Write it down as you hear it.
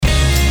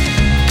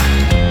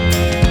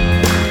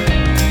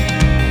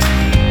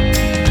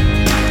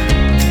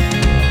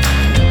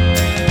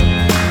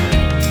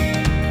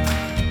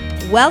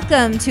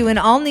Welcome to an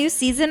all-new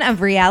season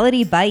of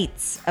Reality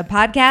Bites, a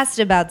podcast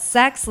about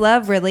sex,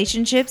 love,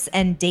 relationships,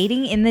 and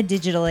dating in the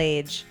digital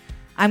age.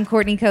 I'm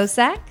Courtney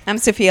Kosak. I'm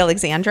Sophia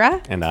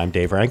Alexandra. And I'm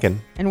Dave Rankin.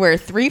 And we're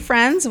three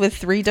friends with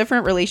three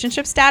different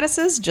relationship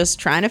statuses just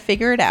trying to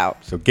figure it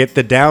out. So get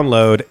the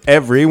download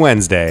every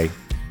Wednesday.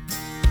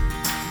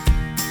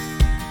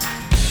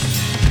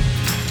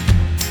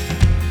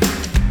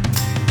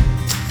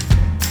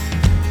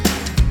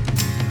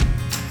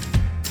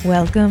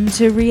 Welcome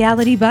to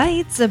Reality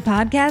Bites, a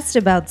podcast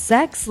about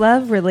sex,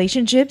 love,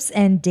 relationships,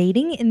 and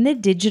dating in the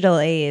digital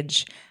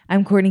age.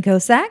 I'm Courtney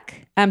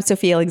Kosak. I'm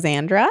Sophia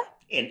Alexandra.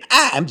 And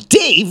I'm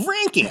Dave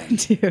Rankin.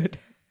 Dude.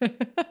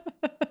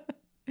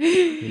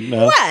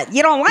 No. What?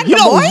 You don't like You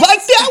the don't boys?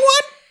 like that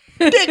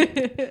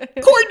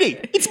one? Courtney,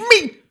 it's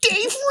me,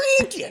 Dave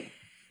Rankin.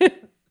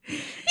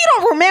 You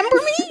don't remember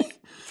me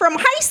from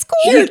high school?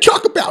 Here to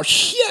talk about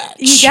shit.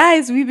 You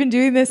guys, we've been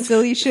doing this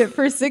silly shit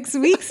for 6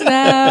 weeks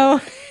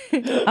now.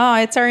 Oh,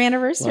 it's our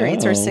anniversary. Wow.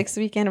 It's our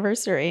 6-week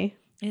anniversary.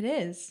 It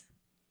is.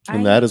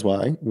 And that is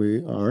why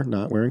we are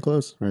not wearing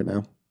clothes right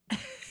now.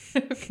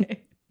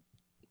 Okay.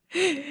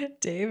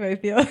 Dave, I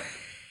feel...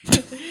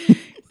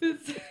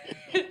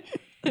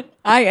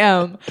 I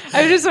am.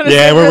 I just want to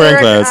Yeah, say we're for the wearing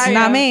record, clothes. I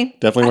Not am. me.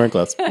 Definitely wearing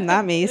clothes.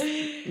 Not me.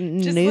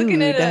 Just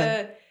looking at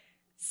a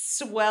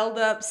swelled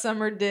up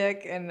summer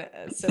dick and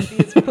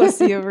Sophia's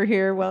pussy over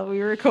here while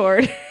we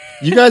record.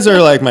 You guys are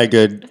like my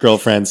good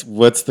girlfriends.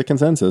 What's the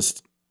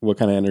consensus? What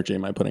kind of energy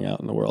am I putting out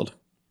in the world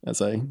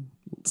as I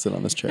sit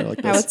on this chair like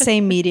I this? would say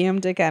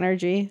medium dick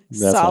energy.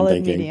 That's what I'm Solid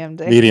thinking. medium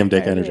dick. Medium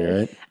dick energy,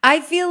 right? I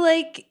feel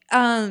like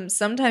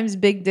sometimes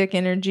big dick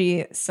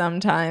energy,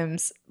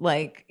 sometimes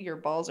like your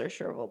balls are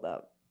shriveled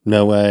up.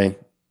 No way.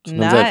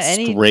 Sometimes Not that's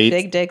any straight.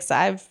 big dicks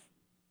I've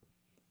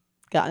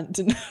gotten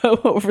to know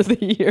over the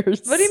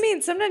years. What do you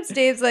mean? Sometimes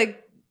Dave's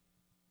like,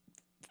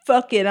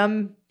 fuck it,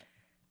 I'm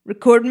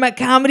recording my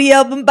comedy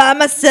album by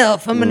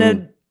myself. I'm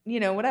gonna,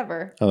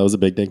 whatever. Oh, that was a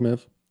big dick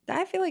move?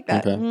 I feel like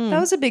that. Okay. That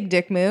was a big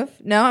dick move.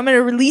 No, I'm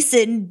gonna release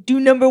it and do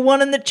number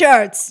one on the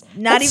charts.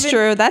 That's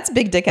true. That's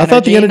big dick I energy.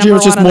 thought the energy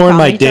was Number just one on the more in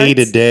my comedy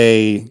charts.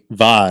 day-to-day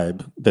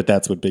vibe.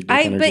 That's what big dick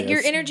energy But is.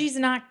 your energy's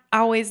not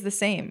always the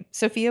same.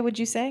 Sophia, would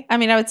you say? I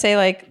mean, I would say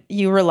like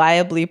you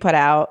reliably put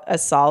out a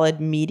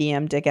solid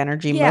medium dick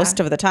energy Yeah. most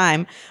of the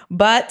time,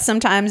 but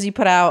sometimes you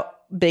put out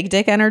big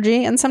dick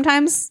energy and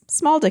sometimes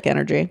small dick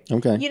energy.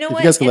 Okay. You know if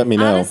what? you guys can let And me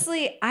know.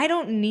 honestly, I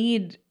don't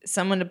need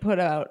someone to put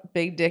out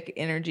big dick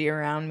energy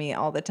around me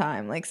all the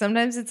time. Like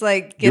sometimes it's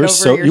like, get over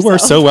yourself. You are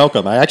so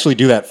welcome. I actually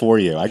do that for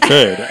you. I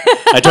could.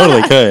 I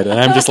totally could. And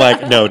I'm just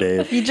like, no,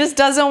 Dave. He just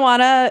doesn't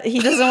want to. He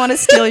doesn't want to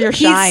steal your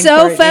shine. He's so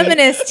Courtney.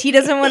 feminist. He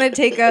doesn't want to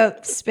take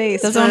up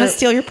space. Doesn't want to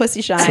steal your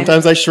pussy shine.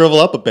 Sometimes I shrivel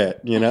up a bit,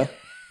 you know?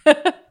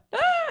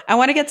 I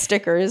want to get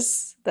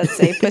stickers that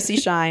say pussy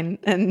shine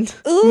and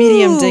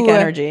medium dick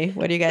energy.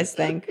 What do you guys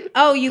think?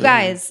 Oh, you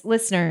guys,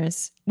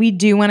 listeners, we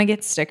do want to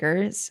get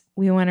stickers.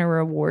 We want to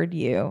reward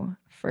you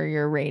for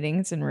your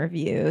ratings and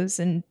reviews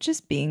and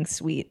just being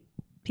sweet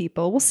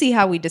people. We'll see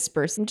how we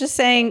disperse. I'm just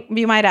saying,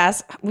 we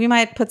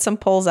might put some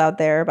polls out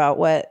there about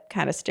what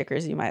kind of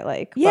stickers you might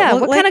like. Yeah,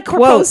 But what kind of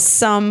propose quotes?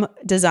 some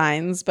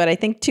designs, but I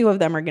think 2 of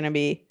them are going to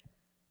be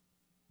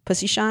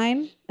pussy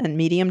shine and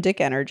medium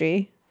dick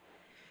energy.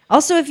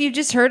 Also, if you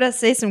just heard us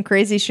say some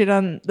crazy shit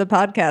on the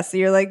podcast, so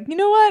you're like, you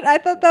know what? I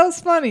thought that was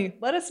funny.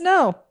 Let us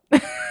know.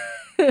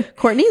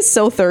 Courtney is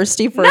so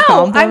thirsty for a No,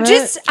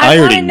 compliment. I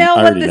want to I know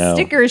what already the know.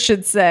 stickers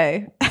should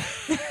say.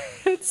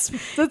 That's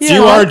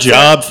Do our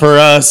job for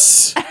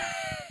us,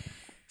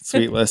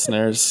 sweet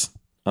listeners,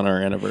 on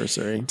our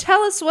anniversary.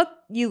 Tell us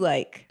what you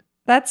like.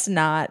 That's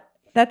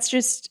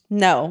just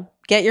No,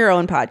 get your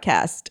own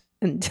podcast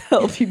and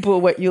tell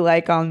people what you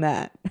like on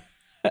that.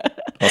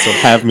 Also,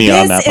 have me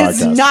on that This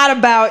is podcast. not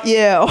about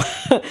you.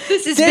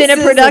 This has This been a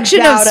is production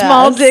of about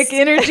Small us. Dick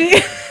Energy.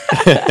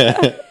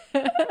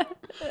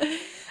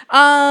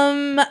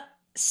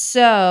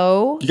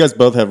 So You guys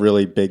both have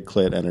really big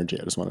clit energy.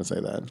 I just want to say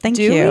that. Thank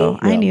Do you.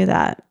 we? I Yeah. knew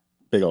that.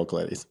 Big old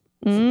clitties.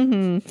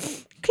 Mm-hmm.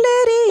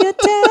 Clitty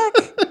attack.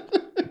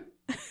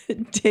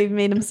 Dave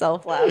made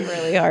himself laugh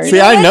really hard.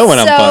 See, I know when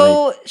I'm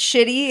so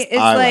shitty. It's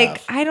I like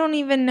laugh. I don't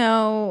even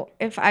know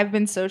if I've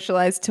been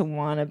socialized to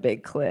want a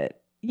big clit.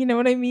 You know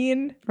what I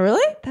mean?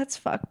 Really? That's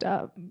fucked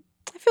up.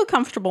 I feel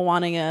comfortable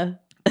wanting a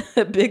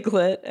big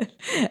clit.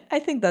 I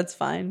think that's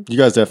fine. You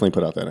guys definitely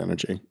put out that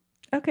energy.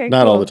 Okay,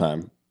 Not cool. all the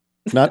time.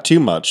 Not too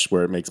much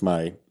where it makes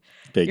my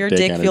big Your dick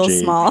dick energy. feels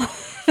small.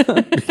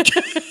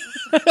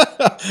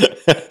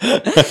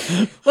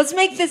 Let's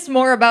make this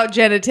more about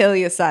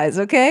genitalia size,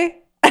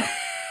 okay?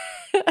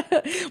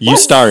 You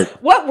start.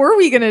 What were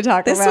we going to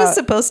talk This about? was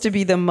supposed to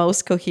be the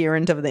most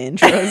coherent of the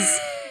intros.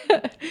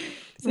 Does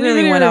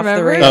really anybody went off the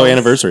remember? rails. Oh,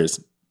 anniversaries.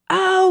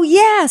 Oh,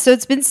 yeah. So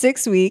it's been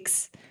 6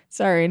 weeks.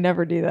 Sorry,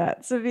 never do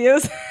that.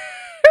 Sophia's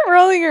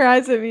rolling her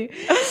eyes at me.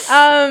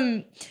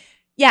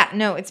 Yeah,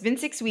 no, it's been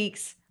 6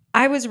 weeks.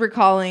 I was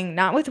recalling,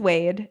 not with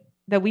Wade,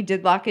 that we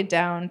did lock it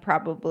down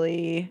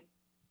probably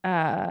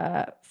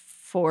 4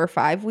 or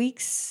 5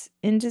 weeks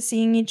into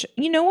seeing each.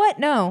 You know what?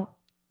 No,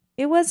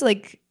 it was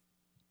like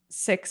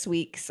 6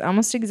 weeks,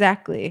 almost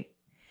exactly.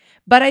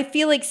 But I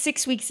feel like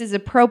 6 weeks is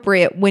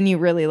appropriate when you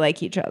really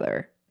like each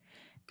other.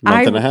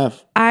 Month and a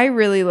half. I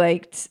really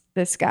liked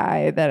this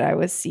guy that I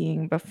was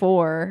seeing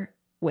before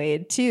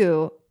Wade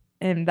too,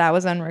 and that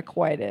was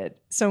unrequited.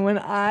 So when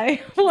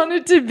I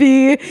wanted to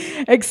be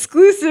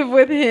exclusive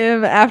with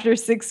him after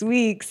 6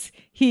 weeks,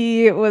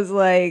 he was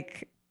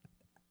like,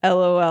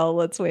 LOL,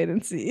 let's wait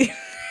and see.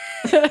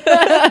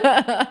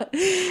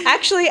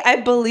 Actually,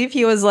 I believe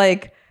he was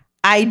like,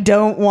 I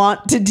don't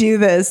want to do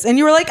this. And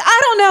you were like, I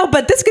don't know,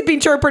 but this could be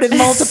interpreted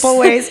multiple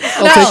ways.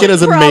 I'll take it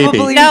as a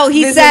maybe. No,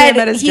 he said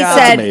It's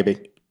a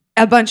maybe.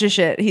 a bunch of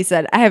shit. He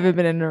said, I haven't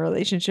been in a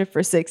relationship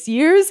for 6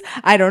 years.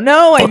 I don't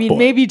know. Fuck I mean, boy.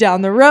 maybe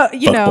down the road,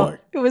 you Fuck know. boy.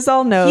 It was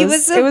all no's. He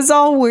was it was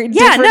all weird.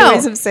 Yeah, different no.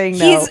 ways of saying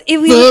no.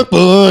 Fuck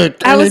boy.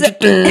 I was-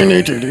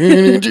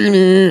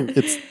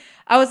 It's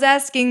I was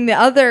asking the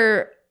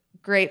other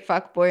great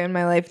fuckboy in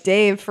my life,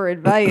 Dave, for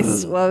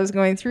advice while I was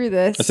going through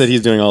this. I said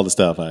he's doing all the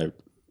stuff I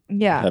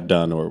yeah. have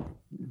done, or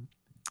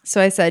So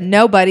I said,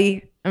 no,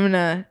 buddy, I'm going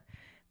to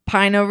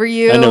pine over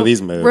you I know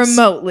these moves.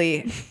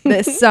 remotely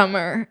this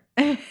summer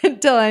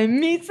until I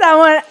meet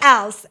someone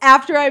else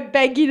after I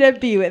beg you to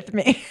be with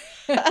me.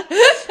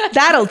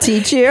 That'll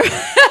teach you.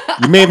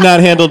 you may have not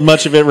handled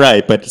much of it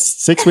right, but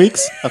 6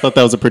 weeks, I thought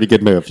that was a pretty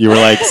good move. You were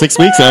like 6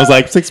 weeks, and I was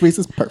like 6 weeks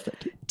is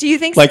perfect. Do you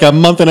think Like a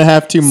month and a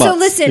half, 2 months.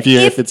 listen,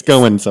 if it's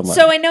going somewhere.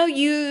 So I know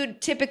you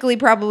typically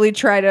probably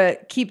try to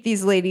keep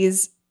these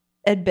ladies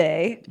at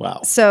bay.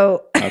 Wow.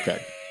 So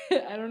Okay.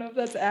 I don't know if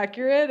that's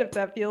accurate, if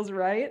that feels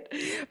right.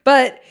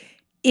 But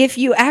if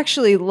you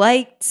actually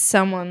liked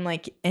someone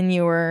like and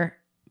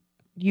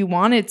you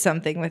wanted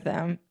something with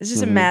them, let's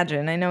just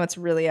imagine. I know it's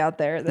really out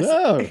there, this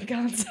Oh.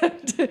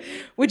 concept.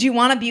 Would you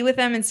want to be with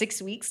them in 6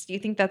 weeks? Do you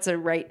think that's a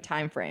right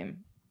time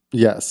frame?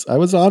 Yes, I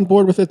was on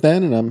board with it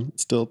then, and I'm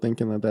still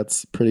thinking that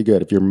that's pretty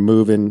good. If you're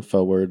moving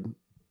forward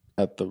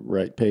at the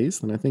right pace,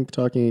 then I think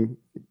talking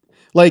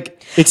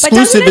like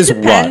exclusive it is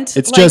depend, what?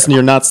 It's like- just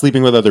you're not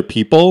sleeping with other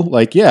people.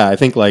 Like, yeah, I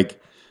think like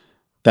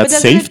that's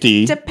But doesn't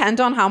safety. it depend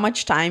on how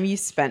much time you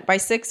spent by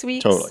 6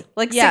 weeks? Totally.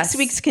 Like Yes. 6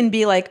 weeks can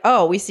be like,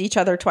 oh, we see each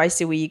other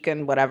twice a week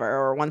and whatever,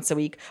 or once a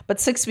week.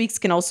 But 6 weeks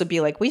can also be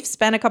like, we've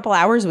spent a couple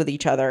hours with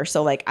each other.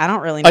 So like, I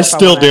don't really know I if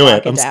still wanna do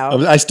lock it.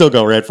 down. I still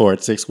go right for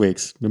it 6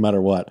 weeks, no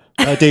matter what.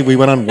 Dave, we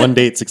went on one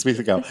date 6 weeks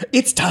ago.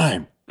 It's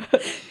time.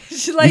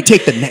 She's We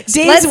take the next.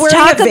 Dave's Let's wearing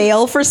talk a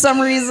veil for some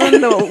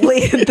reason.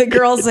 The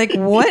girl's like,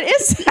 what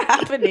is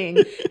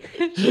happening?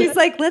 She's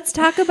like, let's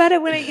talk about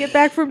it when I get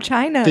back from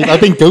China. Dave,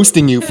 I've been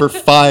ghosting you for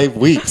 5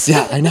 weeks.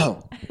 Yeah, I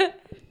know.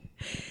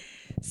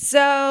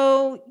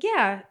 So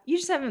yeah, you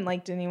just haven't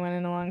liked anyone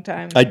in a long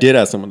time. I did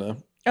ask someone to.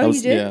 Oh,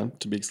 you did? Yeah,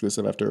 to be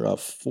exclusive after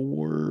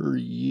 4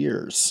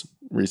 years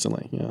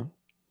recently. Yeah,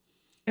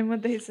 And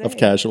what'd they say? of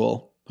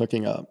casual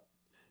hooking up.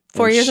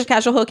 4 And years she- of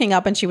casual hooking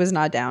up, and she was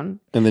not down.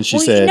 And then she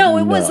Well, said, no,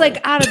 it was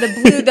like out of the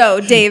blue though,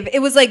 Dave. It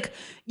was like,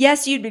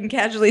 yes, you'd been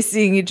casually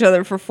seeing each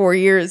other for 4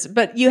 years,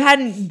 but you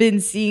hadn't been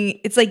seeing.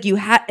 It's like you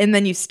had, and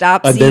then you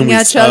stopped and seeing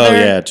then each other. Oh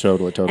yeah,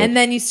 totally. And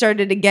then you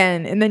started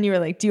again, and then you were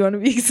like, "Do you want to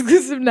be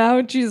exclusive now?"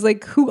 And she was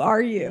like, "Who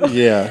are you?"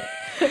 Yeah.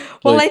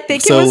 Well, Like, I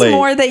think so it was late.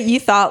 more that you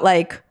thought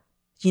like,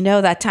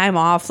 that time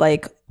off,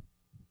 like,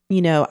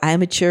 I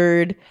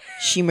matured,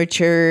 she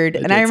matured.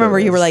 And did I say remember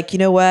you were this. like, you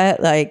know what?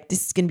 Like,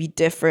 this is going to be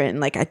different.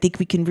 Like, I think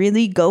we can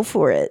really go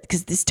for it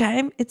because this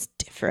time it's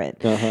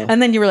different. Uh-huh.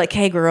 And then you were like,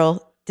 hey,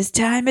 girl, this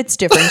time it's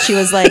different. She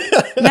was like,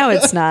 no,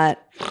 it's not.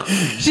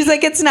 She's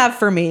like, it's not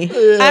for me.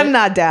 I'm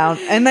not down.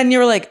 And then you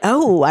were like,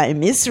 oh, I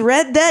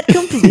misread that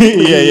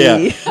completely.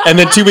 yeah. And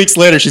then 2 weeks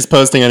later, she's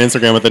posting on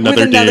Instagram with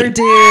another dude. and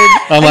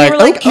I'm like, you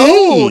were like, okay.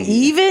 oh,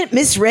 even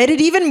misread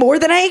it even more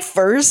than I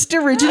first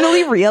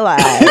originally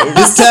realized.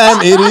 This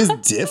time it is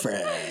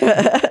different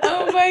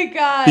Oh my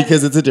god!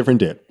 because it's a different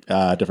dude,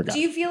 different guy. Do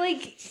you feel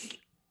like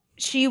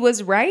she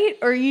was right,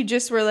 or you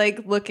just were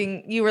like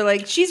looking? You were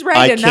like, she's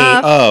right I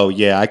enough. Oh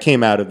yeah, I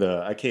came out.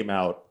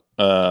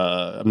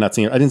 I'm not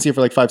seeing her. I didn't see her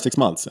for like 5-6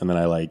 months, and then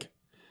I like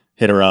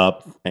hit her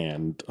up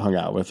and hung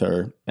out with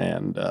her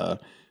and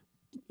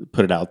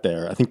put it out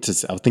there. I think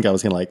I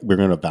was gonna we're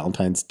going to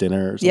Valentine's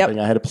dinner or something.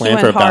 I had a plan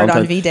She for a went hard on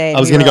Valentine's. V-Day, I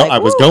was and gonna you go. were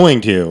like, I was "Woo."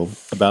 going to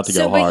about to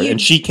So, go but hard, you- and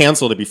she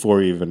canceled it before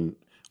we even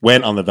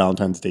went on the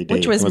Valentine's Day date,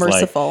 Which was and like,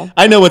 merciful.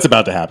 I know what's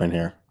about to happen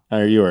here. I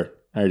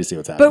already see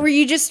what's happening. But were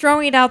you just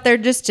throwing it out there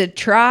just to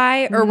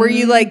try, or were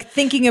you like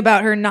thinking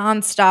about her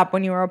nonstop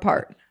when you were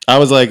apart? I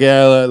was like,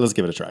 yeah, let's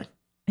give it a try.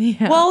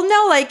 Yeah. Well,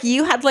 no, like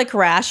you had like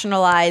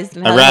rationalized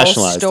and I had a whole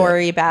rationalized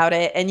story about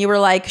it. And you were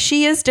like,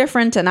 she is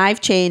different and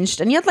I've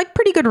changed. And you had like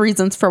pretty good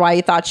reasons for why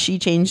you thought she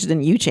changed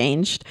and you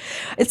changed.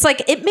 It's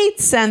like, it made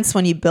sense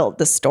when you built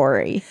the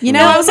story. You know,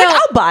 No, I was like, no.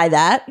 I'll buy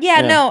that.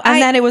 yeah, no.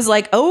 And then it was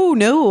like, oh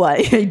no,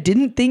 I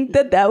didn't think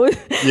that was,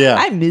 Yeah.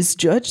 I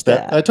misjudged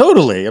that.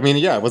 Totally. I mean,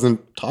 yeah, I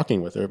wasn't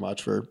talking with her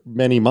much for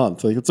many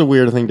months. Like, it's a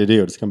weird thing to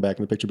do. Just come back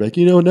in the picture, be like,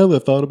 now that I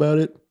thought about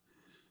it,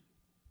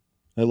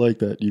 I like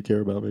that you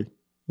care about me.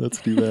 Let's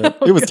do that.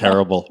 It was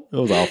terrible. It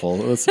was awful.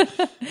 I'm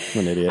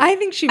an idiot. I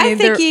think she I made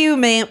think you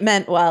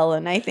meant well,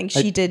 and I think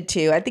she did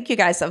too. I think you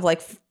guys have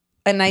like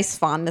a nice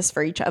fondness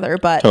for each other.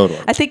 But Totally.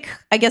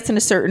 I guess in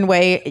a certain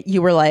way,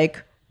 you were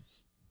like,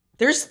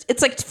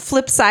 it's like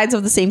flip sides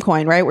of the same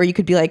coin, right? Where you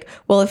could be like,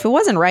 well, if it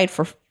wasn't right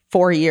for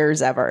 4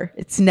 years ever,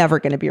 it's never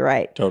going to be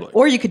right. Totally.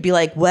 Or you could be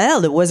like,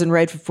 well, it wasn't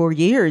right for 4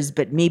 years,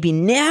 but maybe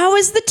now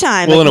is the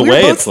time. Well, like, in a we're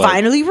way, both it's like-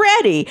 finally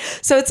ready.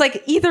 So it's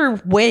like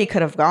either way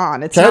could have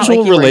gone. It's not Casual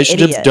like you were an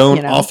relationships idiot, don't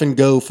you know? often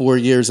go 4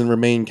 years and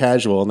remain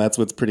casual, and that's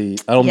what's pretty.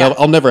 Yeah.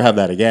 I'll never have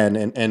that again.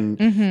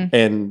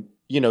 And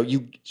you know,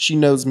 she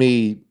knows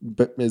me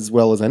as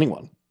well as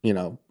anyone. You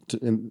know,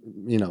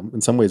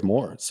 in some ways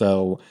more.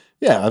 So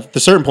yeah, at a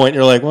certain point,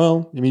 you're like,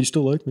 well, I mean, you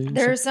still like me.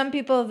 There are some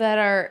people that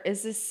are.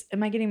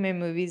 Am I getting my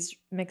movies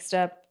mixed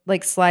up?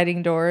 Like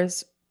Sliding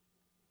Doors,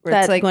 where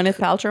That it's like Gwyneth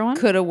Paltrow one?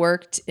 could have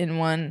worked in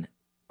one.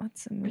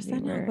 What's the movie? Is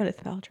that not where- Gwyneth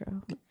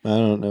Paltrow? I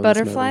don't know. this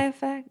Butterfly movie.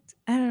 Effect?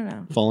 I don't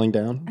know. Falling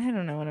down. I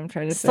don't know what I'm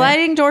trying to say.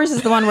 Sliding Doors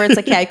is the one where it's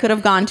like, yeah, I could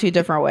have gone 2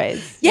 different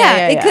ways.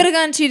 Yeah, it could have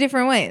gone 2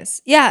 different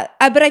ways. Yeah,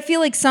 but I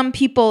feel like some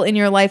people in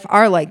your life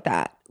are like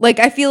that. Like,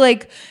 I feel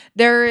like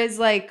there is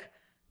like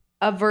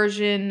a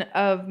version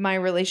of my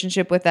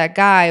relationship with that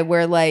guy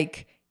where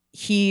like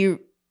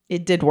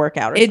It did work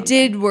out. it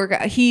did work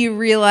out. He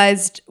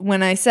realized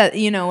when I said,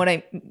 you know what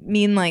I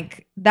mean?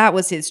 Like that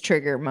was his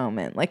trigger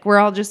moment. Like we're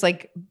all just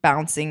like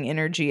bouncing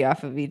energy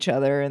off of each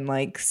other and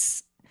like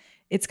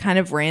it's kind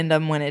of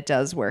random when it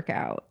does work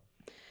out.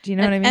 Do you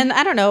know what I mean? And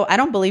I don't know. I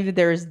don't believe that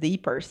there's the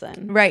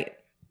person. Right.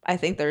 I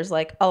think there's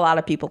like a lot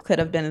of people could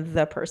have been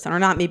the person, or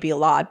not maybe a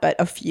lot, but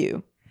a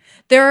few.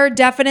 There are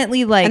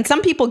definitely like, And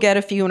some people get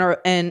a few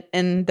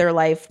in their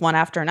life one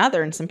after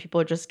another, and some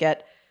people just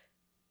get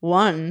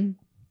one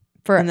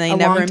for and they a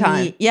never long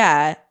time. meet.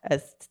 Yeah,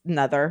 as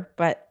another.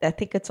 But I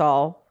think it's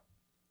all.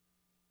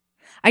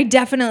 I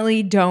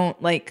definitely don't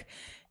like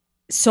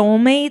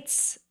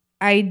soulmates.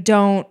 I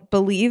don't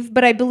believe,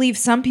 but I believe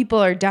some people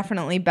are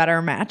definitely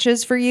better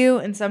matches for you,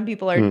 and some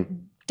people are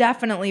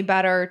definitely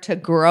better to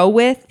grow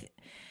with,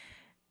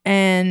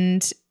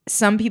 and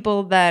some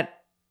people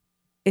that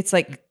it's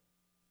like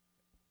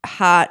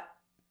hot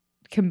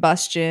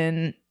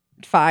combustion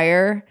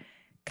fire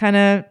kind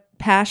of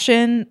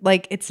passion.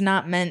 Like it's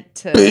not meant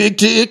to Big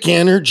dick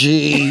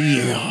energy.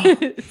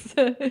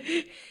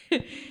 it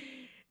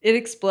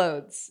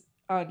explodes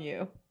on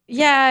you.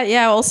 Yeah,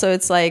 yeah. Also,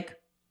 it's like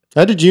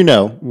How did you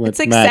know? What it's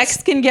like Max-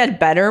 sex can get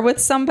better with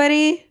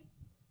somebody.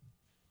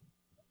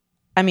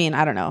 I mean,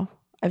 I don't know.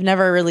 I've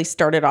never really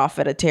started off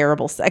at a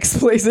terrible sex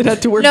place and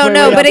had to work. No, my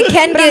no, way but up. it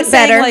can But get I'm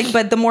saying, better. Like,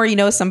 but the more you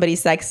know somebody,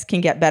 sex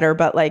can get better.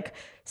 But like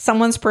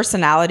someone's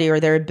personality or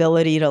their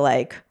ability to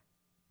like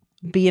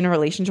be in a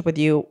relationship with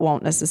you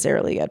won't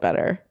necessarily get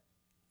better.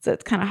 So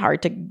it's kind of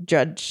hard to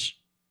judge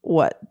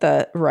what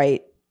the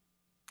right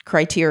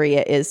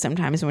criteria is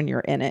sometimes when you're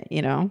in it,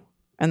 you know?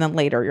 And then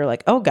later you're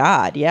like, oh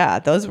God, yeah,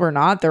 those were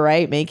not the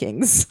right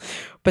makings.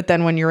 But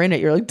then when you're in it,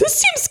 you're like,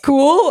 this seems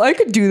cool. I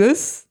could do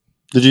this.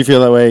 Did you feel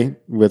that way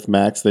with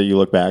Max, that you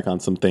look back on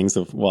some things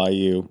of why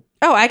you...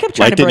 Oh, I kept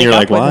trying Liked to it and break you're up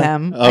like, with why?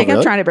 him. Oh, I kept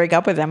really? trying to break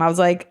up with him. I was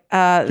like,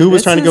 Who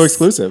was trying to go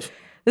exclusive?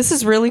 This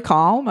is really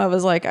calm. I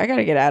was like, I got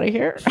to get out of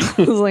here. I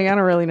was like, I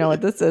don't really know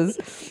what this is.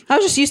 I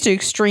was just used to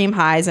extreme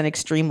highs and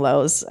extreme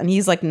lows. And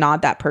he's like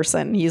not that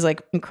person. He's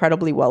like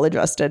incredibly well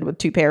adjusted with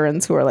 2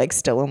 parents who are like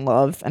still in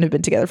love and have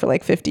been together for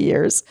like 50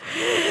 years.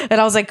 And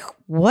I was like,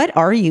 what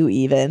are you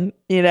even?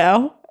 You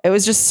know? It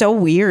was just so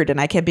weird.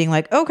 And I kept being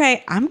like,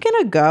 okay, I'm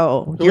going to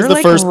go. Who was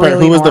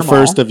the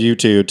first of you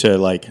two to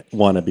like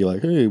want to be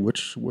like, hey,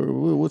 what's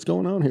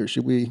going on here?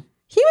 Should we...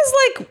 He was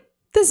like,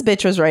 this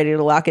bitch was ready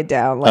to lock it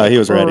down. Like, he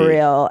was for ready.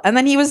 real. And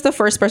then he was the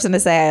first person to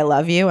say, I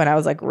love you. And I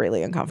was like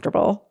really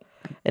uncomfortable.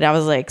 And I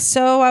was like,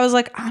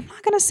 I'm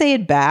not going to say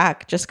it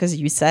back just because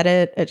you said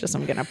it.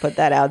 I'm going to put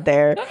that out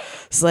there.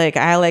 It's like,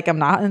 I'm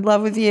not in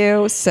love with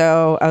you.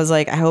 So I was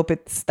like, I hope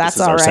that's This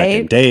is all our right.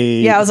 second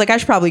date. Yeah. I was like, I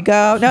should probably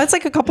go. No, it's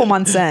like a couple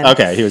months in.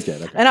 Okay, he was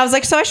good. Okay. And I was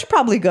like, so I should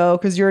probably go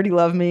because you already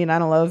love me and I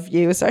don't love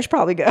you. So I should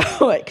probably go.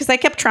 Because I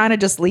kept trying to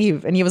just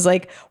leave. And he was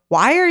like,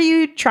 why are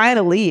you trying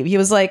to leave? He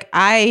was like,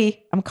 I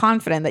am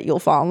confident that you'll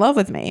fall in love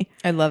with me.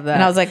 I love that.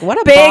 And I was like, what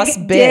a Big boss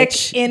dick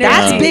bitch. energy.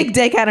 That's big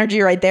dick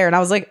energy right there. And I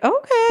was like,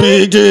 okay.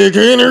 Big dick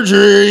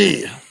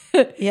energy.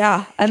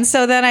 Yeah. And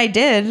so then I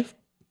did.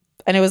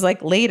 And it was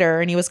like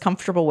later and he was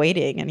comfortable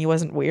waiting and he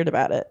wasn't weird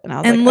about it. And I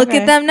was and like, look okay.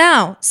 at them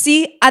now.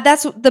 See,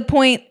 that's the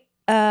point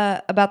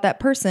about that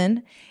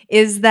person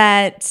is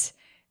that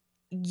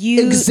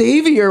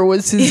Xavier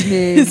was his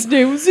name. his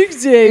name was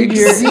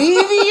Xavier.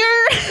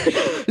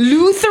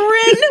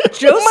 Lutheran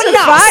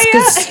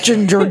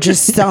Josiah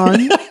George's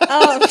son.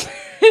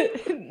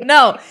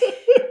 No,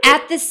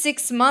 at the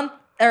 6 month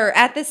or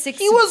at the 6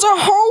 He was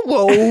a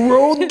hobo,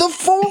 rode the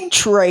phone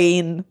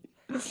train.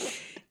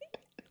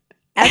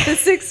 at the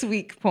 6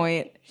 week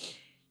point.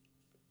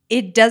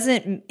 It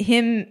doesn't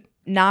him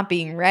not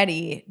being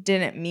ready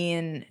didn't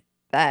mean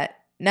that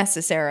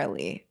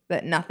necessarily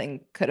that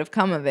nothing could have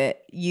come of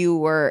it. You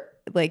were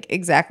like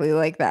exactly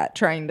like that,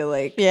 trying to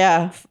like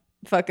Yeah.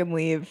 fucking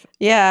leave.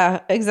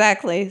 Yeah,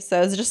 exactly.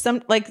 So it's just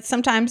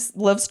sometimes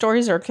love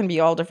stories can be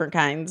all different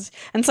kinds.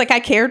 And it's like I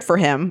cared for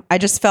him. I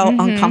just felt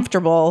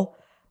uncomfortable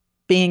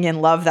being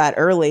in love that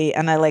early,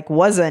 and I like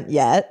wasn't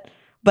yet.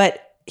 But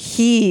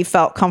he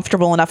felt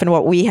comfortable enough in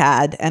what we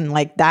had, and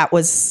like that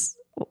was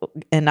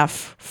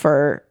enough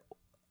for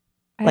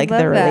like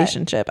the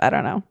relationship. I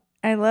don't know.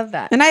 I love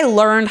that. And I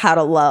learned how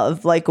to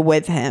love like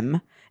with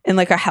him in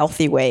like a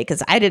healthy way,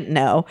 because I didn't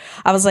know.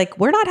 I was like,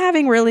 we're not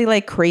having really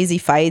like crazy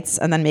fights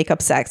and then make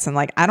up sex, and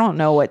like I don't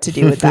know what to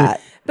do with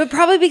that. But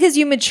probably because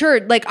you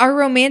matured. Like our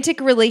romantic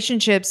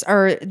relationships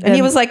are. And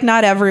he was like,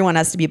 not everyone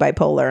has to be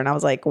bipolar, and I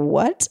was like,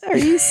 what are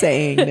you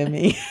saying to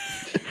me?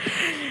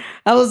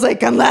 I was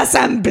like, unless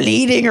I'm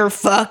bleeding or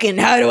fucking,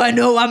 how do I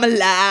know I'm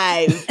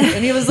alive?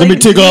 And he was like, Let me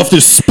take off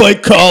this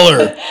spike collar.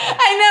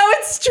 I know,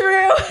 it's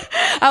true.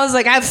 I was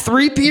like, I have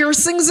 3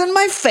 piercings in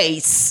my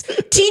face.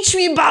 Teach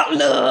me about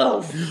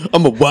love.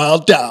 I'm a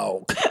wild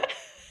dog.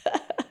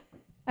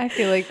 I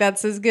feel like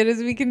that's as good as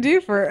we can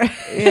do for.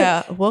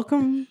 Yeah.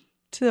 Welcome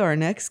to our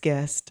next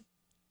guest.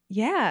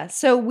 Yeah.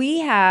 So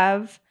we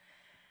have.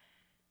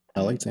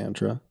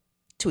 Alexandra.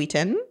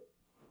 Tweten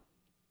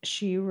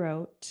She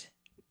wrote.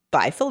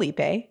 by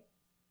Felipe,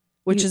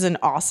 which is an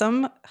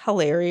awesome,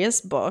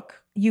 hilarious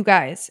book. You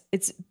guys,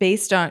 it's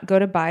based on. Go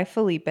to By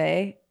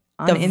Felipe.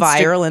 On The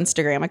viral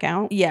Instagram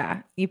account.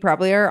 Yeah. You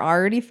probably are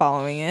already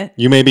following it.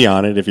 You may be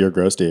on it if you're a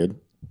gross dude.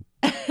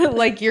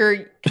 Like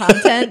your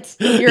content.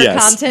 Your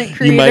Yes. content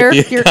You might creator. be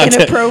a Your content-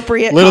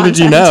 inappropriate Little did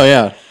you content. know,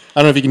 yeah. I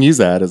don't know if you can use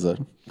that as a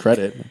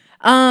credit.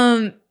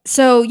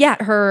 So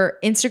yeah, her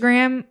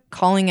Instagram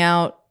calling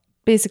out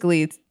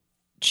basically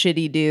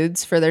shitty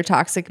dudes for their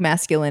toxic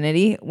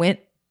masculinity went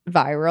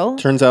viral.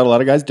 Turns out a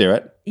lot of guys do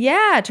it.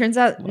 Yeah, it turns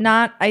out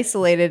not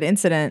isolated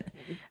incident.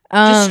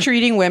 Just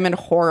treating women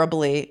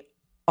horribly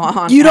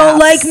on You don't apps.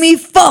 like me,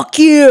 fuck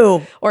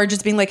you. Or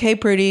just being like, hey,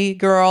 pretty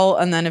girl.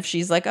 And then if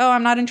she's like, oh,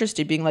 I'm not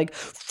interested, being like,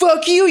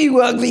 fuck you, you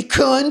ugly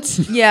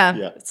cunt. Yeah.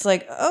 Yeah. It's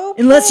like, oh,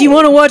 Unless you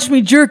want to watch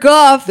me jerk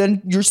off.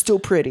 then you're still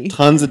pretty.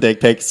 Tons of dick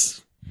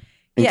pics,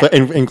 Yeah.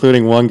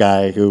 including one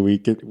guy who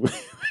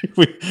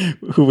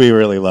who we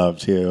really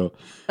loved too.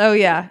 Oh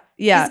yeah.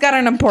 Yeah. He's got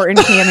an important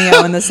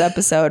cameo in this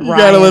episode. You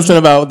Ryan. gotta listen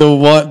about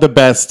the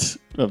best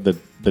of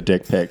the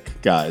dick pic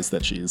guys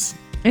that she's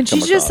And come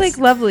she's just across. like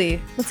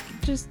lovely. Let's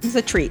just It's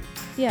a treat.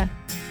 yeah.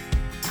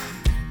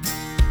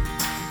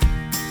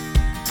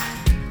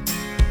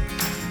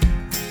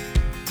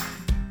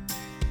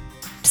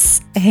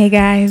 Hey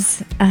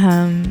guys.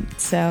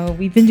 So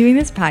we've been doing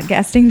this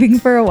podcasting thing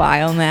for a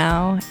while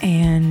now,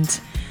 and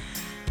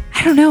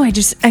I don't know, I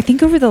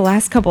think over the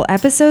last couple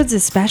episodes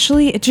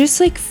especially, it just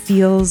like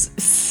feels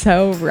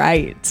so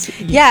right.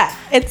 Yeah,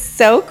 it's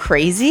so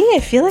crazy. I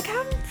feel like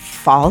I'm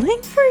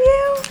falling for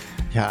you.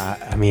 Yeah,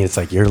 I mean, it's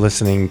like you're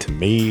listening to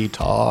me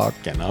talk,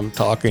 and I'm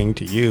talking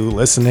to you,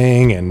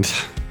 listening, and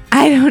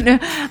I don't know.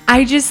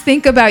 I just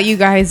think about you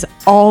guys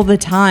all the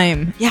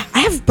time. Yeah,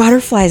 I have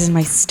butterflies in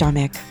my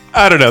stomach.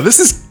 I don't know. This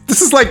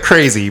is like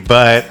crazy,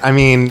 but I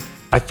mean,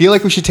 I feel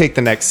like we should take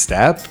the next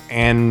step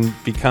and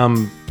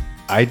become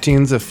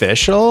iTunes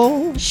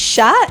official.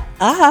 Shut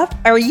up.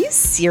 Are you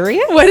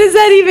serious? What does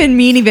that even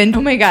mean even?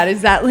 Oh my God,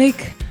 is that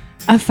like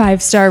a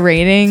 5-star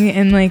rating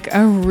and like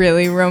a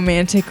really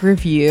romantic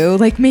review?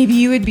 Like maybe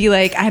you would be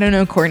like, I don't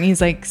know,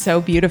 Courtney's like so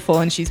beautiful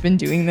and she's been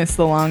doing this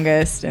the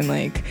longest, and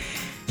like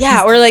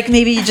Yeah, or like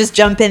maybe you just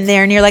jump in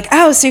there and you're like,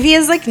 oh,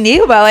 Sophia's like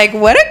new, but like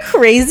what a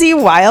crazy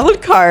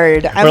wild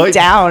card. I'm Or, like,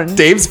 down.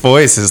 Dave's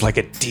voice is like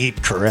a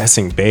deep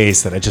caressing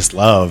bass that I just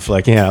love.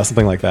 Like, yeah,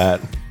 something like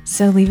that.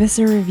 so leave us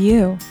a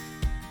review.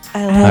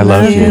 I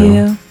love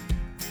you.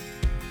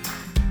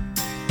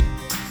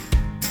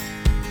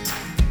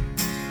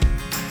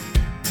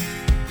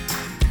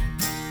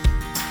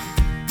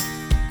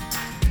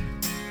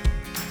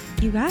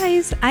 You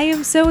guys, I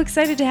am so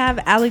excited to have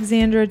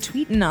Alexandra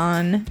Tweten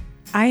on.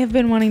 I have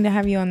been wanting to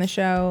have you on the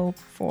show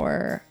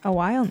for a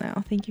while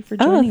now. Thank you for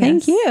joining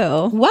us. Thank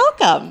you.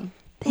 Welcome.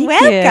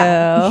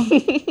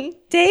 Welcome.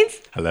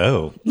 Dave?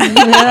 Hello. I'm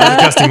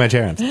adjusting my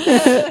chair.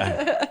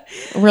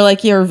 We're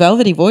like, your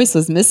velvety voice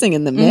was missing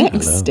in the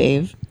mix, Hello.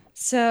 Dave.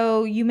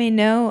 So you may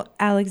know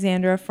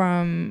Alexandra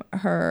from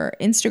her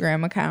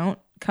Instagram account,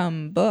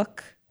 Come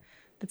Book,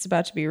 that's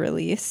about to be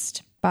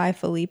released by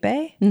Felipe.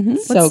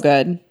 So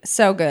good.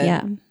 So good.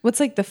 Yeah. What's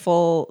like the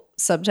full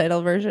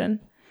subtitle version?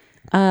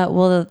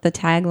 Well, the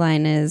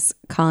tagline is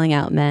calling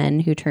out men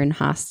who turn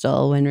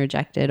hostile when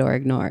rejected or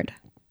ignored.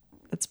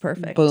 That's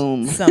perfect.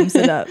 Boom. Sums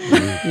it up.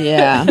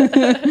 Yeah.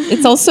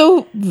 It's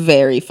also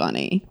very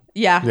funny.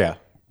 Yeah. Yeah.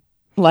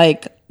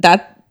 Like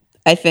that,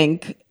 I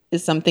think,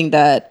 is something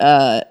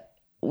that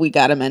we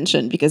got to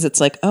mention, because it's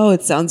like, oh,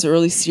 it sounds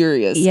really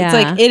serious. Yeah. It's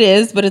like, it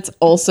is, but it's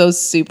also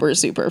super,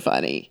 super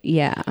funny.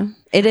 Yeah.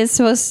 It is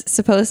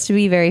supposed to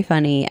be very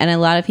funny. And a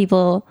lot of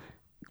people,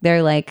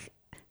 they're like,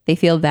 they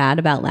feel bad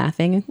about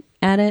laughing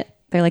at it.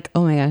 They're like,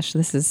 oh my gosh,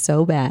 this is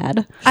so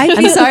bad.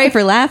 I'm sorry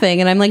for laughing.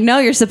 And I'm like, no,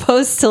 you're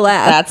supposed to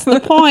laugh. That's the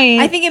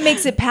point. I think it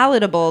makes it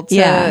palatable to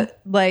Yeah.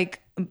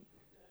 like,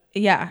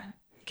 yeah.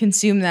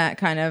 consume that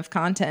kind of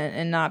content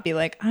and not be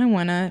like, I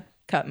want to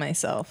cut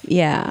myself.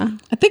 Yeah.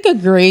 I think a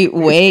great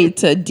way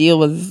to deal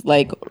with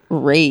like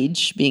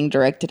rage being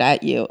directed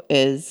at you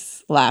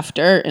is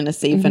laughter in a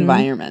safe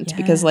environment,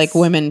 because like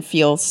women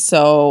feel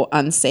so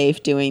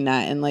unsafe doing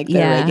that in like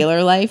their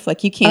regular life.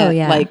 Like you can't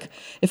like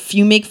if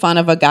you make fun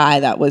of a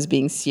guy that was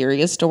being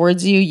serious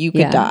towards you, you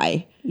could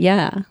die.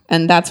 Yeah.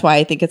 And that's why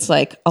I think it's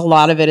like a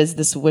lot of it is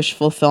this wish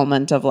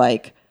fulfillment of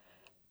like,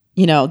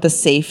 you know, the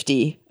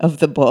safety of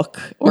the book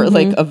or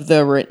like of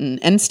the written.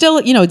 And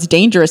still, you know, it's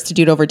dangerous to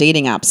do it over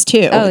dating apps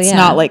too. It's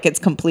not like it's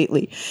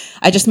completely,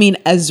 I just mean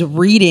as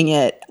reading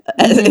it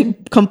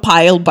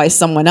compiled by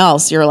someone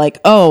else, you're like,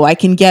 oh, I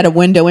can get a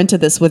window into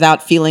this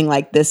without feeling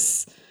like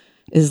this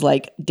is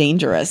like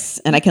dangerous.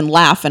 And I can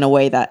laugh in a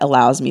way that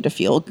allows me to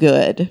feel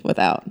good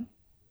without.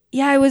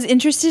 Yeah, I was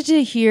interested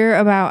to hear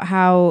about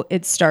how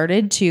it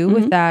started too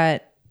with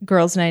that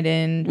Girls Night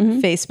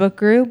In Facebook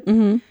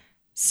group.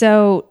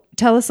 So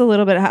tell us a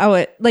little bit how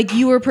it, like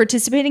you were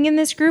participating in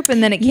this group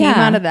and then it came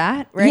out of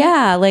that, right?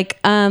 Yeah, like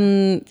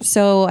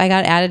so I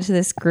got added to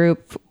this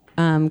group,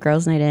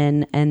 Girls Night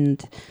In,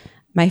 and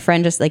my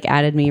friend just like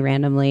added me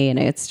randomly, and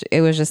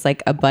it was just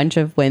like a bunch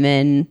of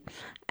women.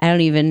 I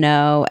don't even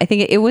know. I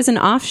think it was an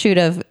offshoot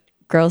of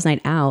Girls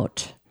Night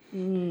Out.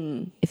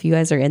 If you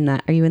guys are in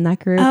that, are you in that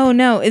group? Oh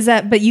no, is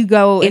that? But you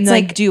go and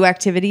like do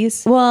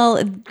activities.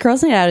 Well,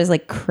 Girls Night Out is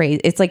like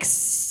crazy. It's like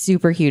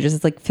super huge.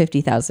 It's like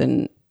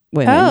 50,000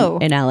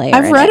 women in LA.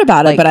 I've read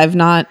about it, but I've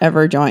not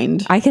ever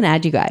joined. I can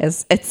add you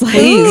guys. It's like,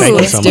 Thank you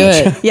let's so do much.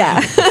 it. yeah.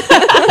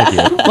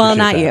 Well,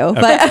 not you,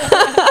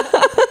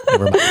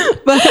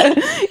 but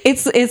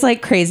it's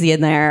like crazy in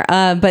there.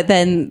 But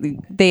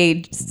then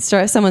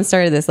someone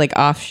started this like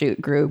offshoot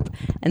group,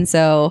 and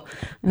so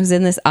I was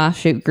in this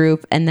offshoot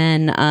group, and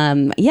then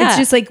It's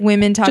just like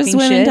women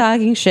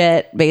talking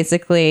shit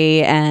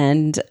basically,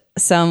 and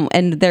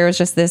there was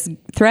just this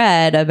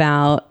thread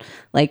about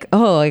like,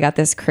 oh, I got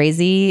this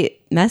crazy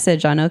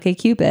message on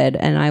OkCupid,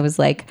 and I was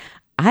like,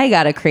 I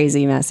got a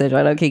crazy message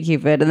on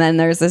OkCupid, and then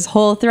there's this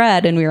whole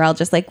thread, and we were all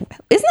just like,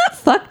 isn't that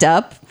fucked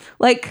up?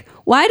 Like,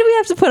 why do we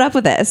have to put up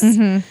with this?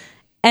 And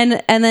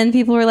then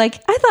people were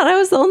like, I thought I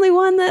was the only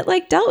one that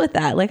like dealt with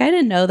that. Like, I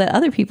didn't know that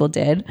other people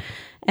did.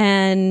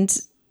 And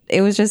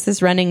it was just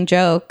this running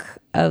joke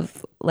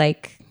of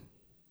like,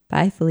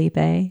 bye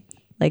Felipe,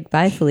 like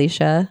bye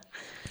Felicia,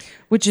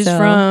 which is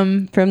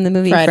from the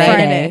movie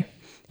Friday.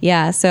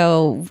 Yeah,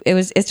 so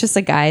it's just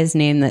a guy's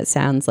name that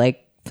sounds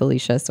like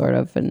Felicia sort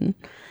of, and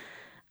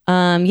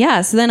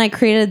so then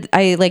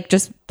I like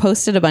just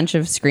posted a bunch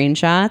of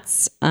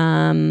screenshots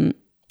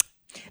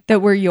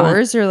that were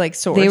yours or like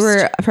sourced. They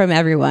were from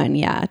everyone,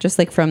 yeah, just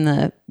like from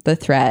the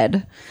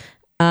thread.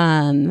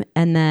 And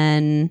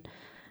then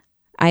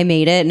I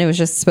made it, and it was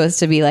just supposed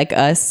to be like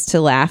us to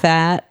laugh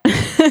at.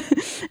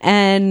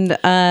 And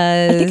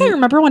I think I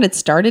remember when it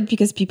started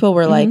because people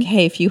were like,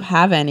 hey, if you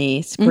have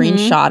any,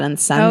 screenshot and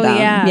send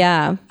them.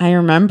 Yeah. I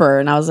remember,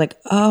 and I was like,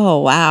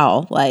 oh,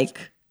 wow.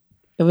 Like,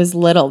 it was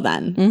little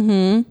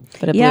then,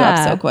 but it blew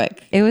up so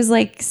quick. It was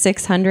like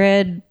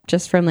 600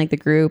 just from like the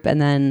group. And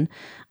then,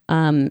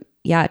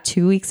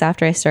 2 weeks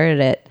after I started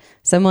it,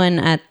 someone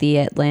at the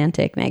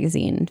Atlantic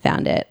magazine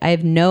found it. I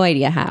have no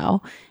idea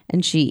how.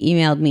 And she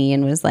emailed me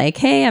and was like,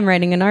 hey, I'm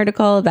writing an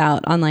article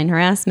about online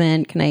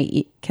harassment. Can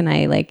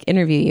I like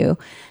interview you?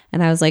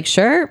 And I was like,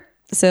 sure.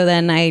 So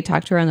then I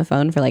talked to her on the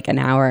phone for like an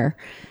hour,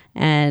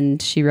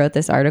 and she wrote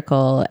this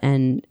article,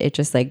 and it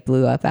just like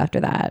blew up after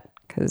that,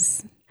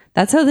 because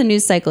that's how the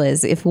news cycle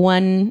is. If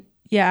one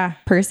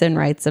person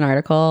writes an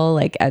article,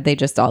 like they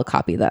just all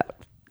copy that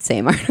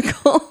same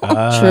article.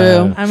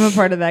 True. I'm a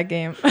part of that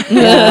game.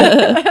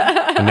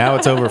 And now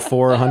it's over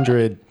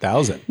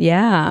 400,000.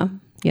 Yeah.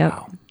 Yep.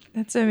 Wow.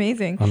 That's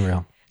amazing.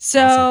 Unreal.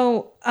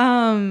 So,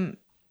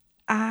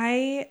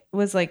 I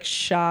was like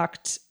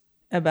shocked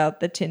about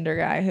the Tinder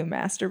guy who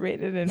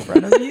masturbated in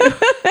front of you.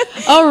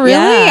 Oh, really?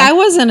 Yeah. I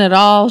wasn't at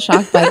all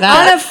shocked by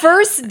that. On a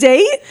first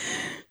date?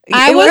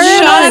 I was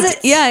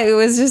shocked. It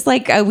was just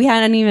like we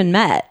hadn't even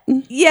met.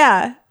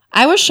 Yeah.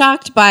 I was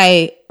shocked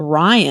by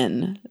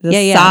Ryan,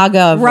 the saga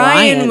of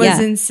Ryan Ryan. was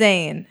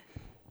insane.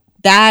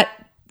 That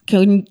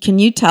can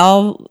you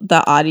tell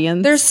the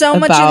audience? There's so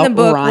much about in the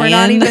book. Ryan, We're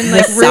not even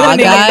like the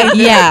ruining saga? it.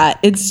 Yeah,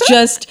 it's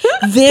just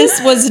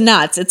this was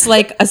nuts. It's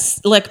like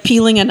like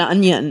peeling an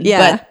onion.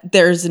 Yeah. But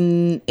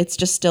it's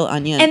just still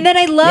onion. And then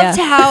I loved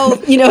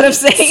how you know what I'm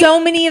saying?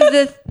 so many of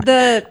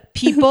the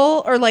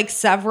people, or like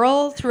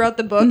several throughout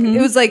the book,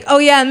 it was like, oh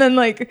yeah, and then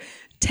like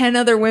 10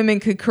 other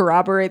women could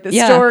corroborate the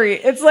story.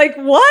 It's like,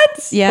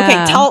 what?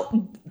 Yeah. Okay,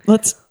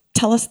 let's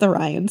tell us the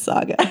Ryan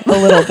saga a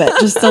little bit,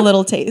 just a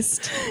little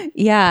taste.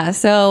 Yeah.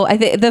 So I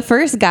think the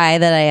first guy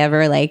that I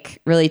ever like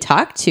really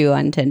talked to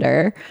on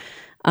Tinder,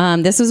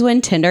 this was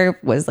when Tinder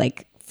was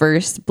like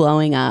first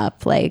blowing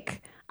up.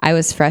 Like I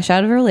was fresh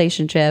out of a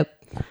relationship.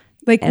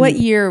 Like what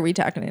year are we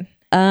talking in?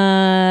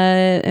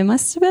 It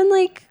must have been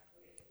like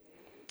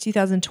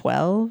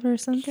 2012 or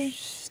something.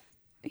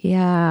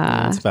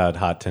 Yeah. It's about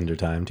hot Tinder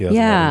time,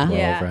 2011,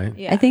 12, right?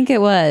 Yeah. I think it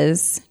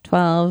was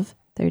 12,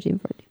 13,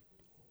 14.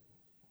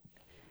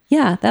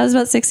 Yeah, that was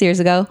about 6 years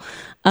ago.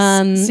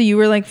 So you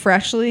were like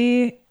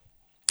freshly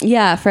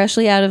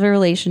Freshly out of a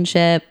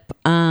relationship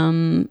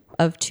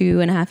of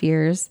 2.5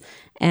 years.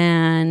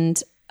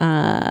 And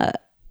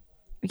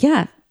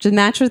just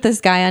matched with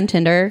this guy on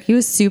Tinder. He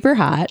was super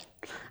hot.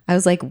 I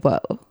was like, whoa,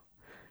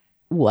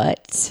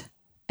 what?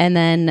 And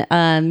then,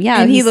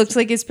 and he looked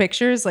like his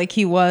pictures, like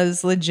he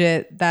was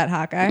legit that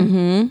hot guy.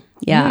 Mm-hmm.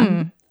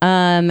 Yeah.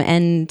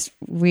 And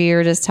we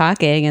were just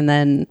talking, and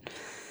then,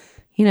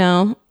 he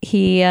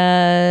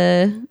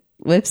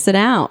whips it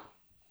out.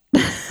 We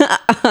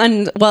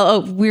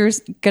were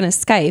gonna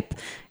Skype,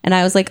 and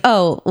I was like,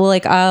 oh, well,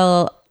 like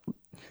I'll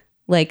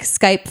like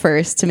Skype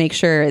first to make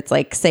sure it's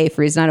like safe,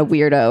 or he's not a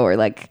weirdo, or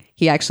like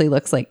he actually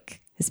looks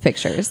like his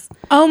pictures.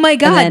 Oh my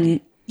god!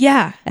 And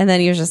then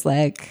he was just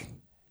like,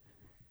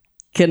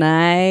 can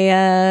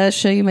I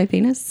show you my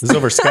penis? This is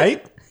over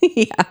Skype?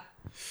 Yeah.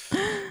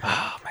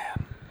 Oh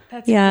man.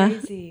 That's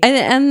crazy.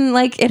 And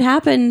like it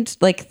happened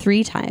like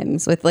 3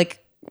 times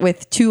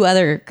with 2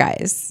 other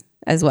guys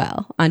as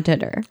well on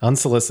Tinder.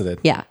 Unsolicited.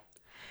 Yeah.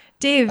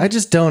 Dave, I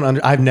just don't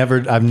I've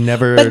never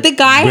But the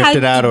guy whipped had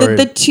it out or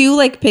the 2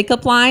 like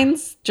pickup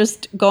lines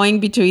just going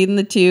between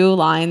the 2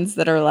 lines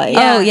that are like,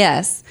 Oh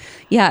yes.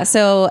 Yeah.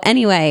 So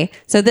anyway,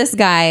 this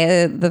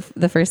guy,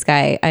 the first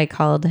guy, I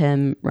called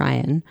him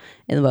Ryan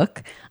in the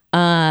book.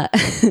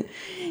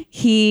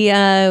 He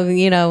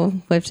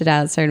whipped it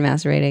out, started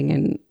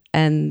masturbating,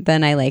 and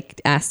then I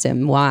like asked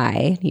him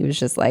why. He was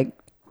just like,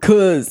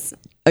 'cause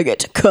I get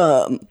to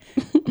come.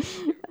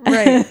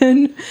 right.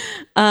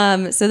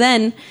 And, so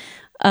then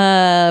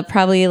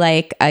probably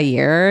like a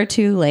year or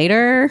 2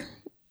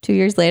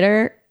 years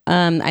later,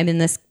 I'm in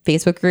this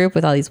Facebook group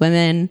with all these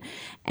women,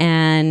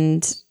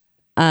 and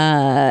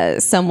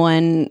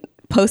someone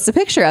posts a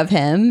picture of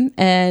him,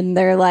 and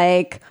they're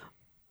like,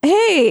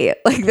 hey,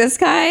 like this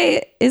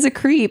guy is a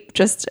creep,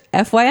 just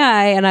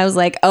FYI. And I was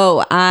like,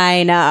 oh,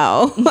 I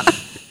know.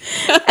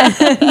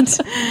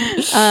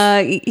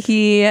 And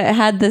he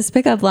had this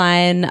pickup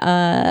line,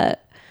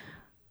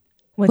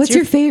 what's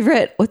your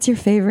favorite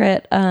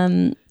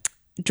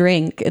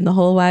drink in the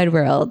whole wide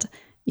world?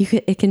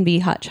 It can be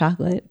hot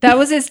chocolate. That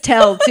was his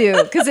tell too,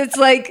 because it's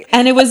like,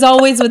 and it was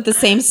always with the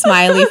same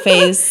smiley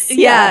face.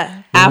 yeah.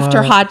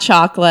 After hot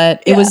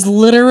chocolate, it was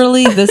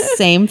literally the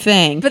same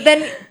thing. But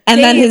then,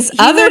 then his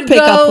other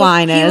pickup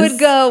line is, he would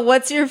go,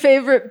 "What's your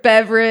favorite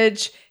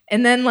beverage?"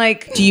 And then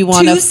like, do you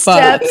want to 2 fuck?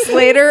 steps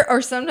later,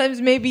 or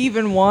sometimes maybe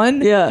even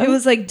 1. Yeah. It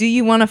was like, "Do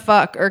you want to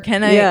fuck?" or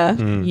 "Can I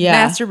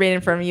masturbate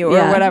in front of you?"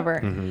 or whatever.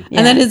 Mm-hmm.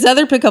 And then his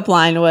other pickup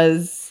line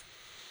was,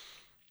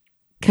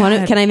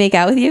 Can I make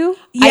out with you?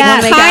 Yeah,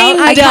 I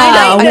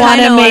kind of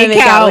want to make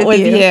out with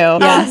you. Yeah.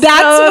 That's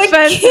So what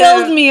offensive.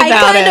 killed me about I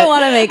kind it. of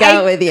want to make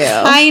out with you.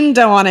 Kind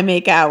of want to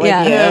make out with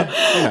you.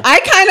 Yeah. I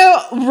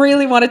kind of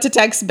really wanted to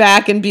text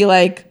back and be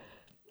like,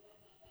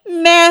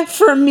 meh,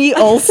 for me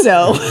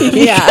also.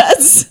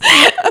 Because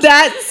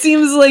that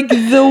seems like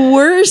the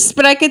worst,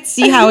 but I could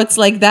see how it's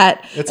like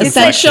that It's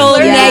essential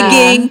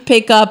inflection. negging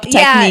pickup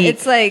technique. Yeah,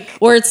 it's like,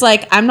 where it's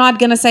like, I'm not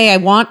going to say I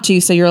want to.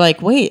 So you're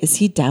like, wait, is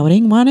he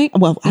doubting wanting?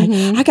 Well,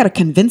 I got to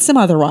convince him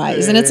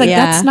otherwise. And it's like,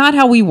 Yeah. that's not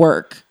how we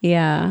work.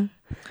 Yeah.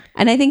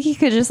 And I think he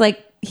could just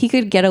like, he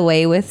could get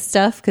away with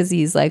stuff because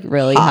he's like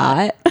really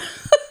hot.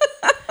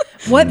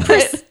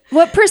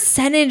 what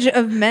percentage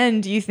of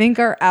men do you think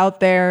are out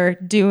there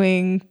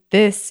doing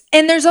this?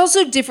 And there's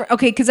also different.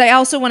 Okay, because I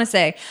also want to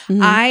say,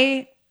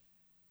 I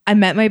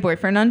met my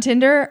boyfriend on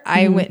Tinder.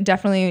 I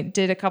definitely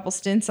did a couple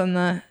stints on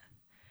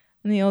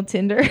the old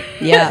Tinder.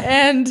 Yeah.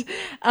 And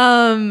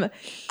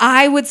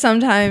I would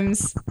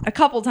sometimes, a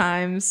couple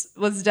times,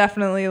 was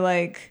definitely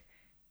like,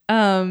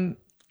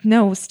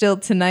 no, still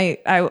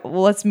tonight.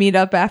 Let's meet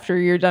up after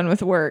you're done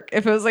with work.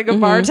 If it was like a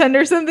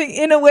bartender or something,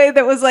 in a way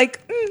that was like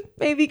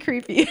maybe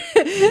creepy.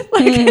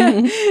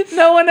 Like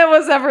no one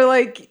was ever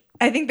like.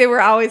 I think they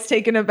were always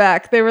taken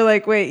aback. They were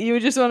like, "Wait, you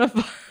just want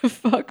to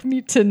fuck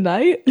me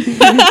tonight?"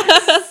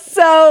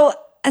 So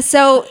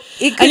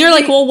it could And you're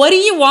be, like, well, what do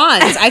you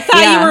want? I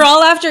thought you were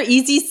all after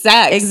easy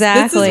sex.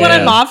 Exactly. This is what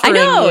I'm Yeah. offering. I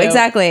know, you.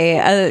 exactly.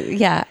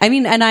 Yeah. I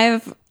mean, and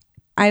I've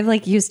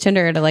like used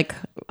Tinder to like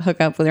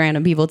hook up with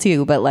random people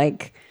too, but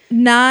like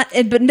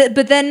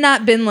but then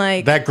not been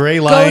like That gray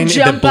line, the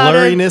jump out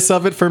of- blurriness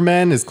of it for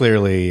men is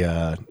clearly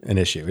an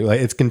issue. Like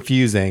it's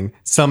confusing.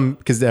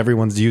 Because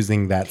everyone's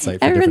using that site.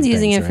 For everyone's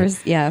different using things,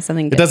 it for right?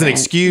 something. It doesn't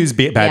different. excuse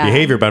bad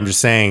behavior, but I'm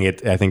just saying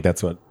it. I think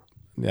that's what.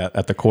 Yeah,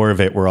 at the core of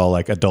it, we're all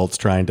like adults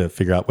trying to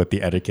figure out what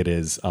the etiquette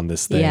is on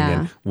this thing Yeah.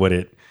 and what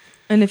it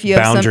and if you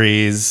have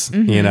boundaries,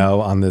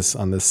 on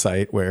this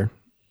site where.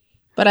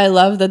 But I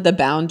love that the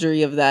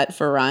boundary of that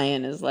for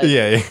Ryan is like,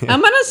 Yeah. I'm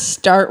going to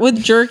start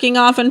with jerking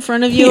off in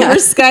front of you over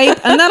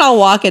Skype, and then I'll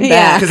walk it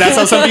back. Because that's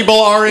how some people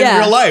are in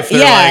real life. They're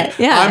like,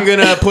 yeah. I'm going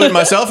to put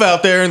myself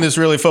out there in this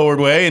really forward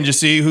way and just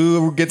see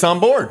who gets on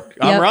board.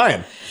 I'm Yep.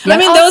 Ryan. I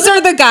mean, those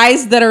are the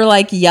guys that are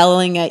like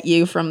yelling at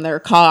you from their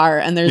car,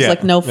 and there's Yeah,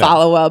 like no yeah.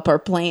 follow up or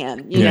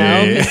plan, you Yeah,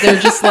 know? yeah, yeah. 'Cause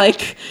they're just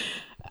like,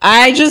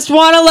 I just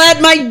want to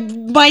let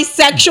my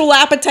sexual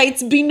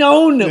appetites be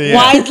known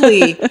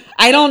widely.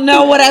 I don't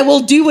know what I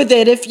will do with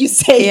it if you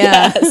say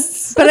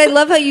yes. But I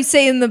love how you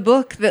say in the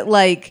book that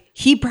like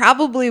he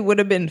probably would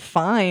have been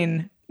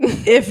fine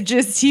if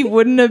just he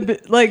wouldn't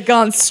have like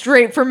gone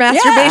straight for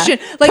masturbation.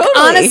 Like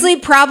honestly,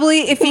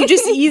 probably if he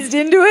just eased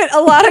into it,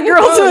 a lot of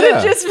girls would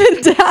have just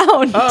been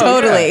down.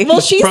 Totally. Well,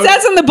 she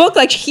says in the book,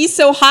 like, he's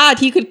so hot,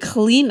 he could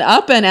clean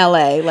up in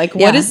LA. Like,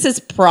 what is his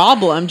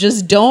problem?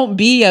 Just don't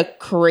be a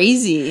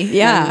crazy.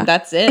 Yeah. And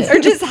that's it. Or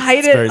just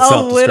hide it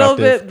a little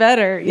bit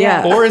better.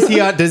 Yeah. Or is he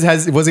on,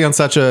 was he on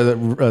such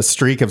a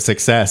streak of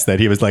success that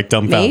he was like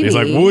dumbfounded? He's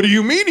like, what do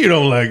you mean you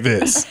don't like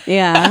this?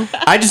 Yeah.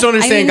 I just don't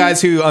understand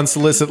guys who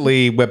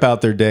unsolicitedly whip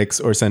out their dicks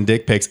or send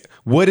dick pics.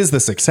 What is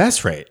the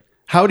success rate?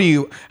 How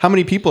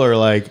many people are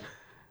like,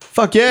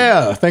 fuck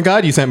yeah, thank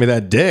God you sent me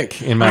that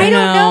dick in my... I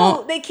don't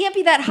know. They can't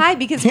be that high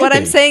because what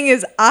I'm saying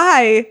is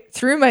I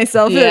threw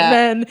myself at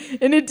men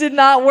and it did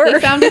not work. They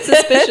found it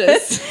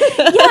suspicious.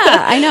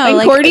 Yeah, I know. And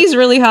like, Courtney's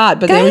really hot,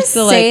 but they were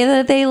still say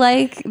that they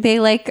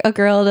like a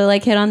girl to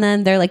like hit on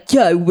them. They're like,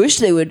 yeah, I wish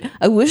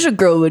a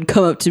girl would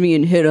come up to me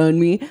and hit on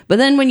me. But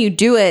then when you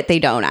do it, they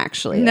don't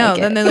actually. No,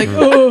 like then it. they're like,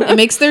 oh. It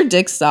makes their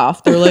dick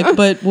soft. They're like,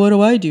 but what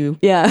do I do?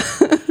 Yeah.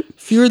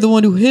 If you're the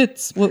one who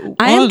hits,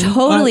 I am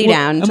totally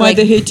down. Am I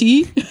the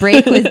hitty?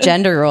 break with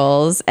gender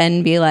roles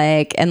and be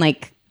like,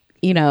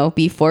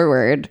 be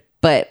forward.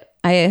 But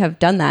I have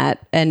done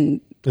that,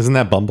 and isn't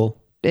that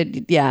Bumble?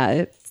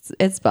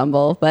 It's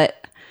Bumble,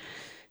 but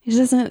it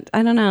doesn't.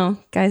 I don't know.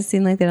 Guys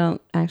seem like they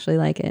don't actually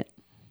like it.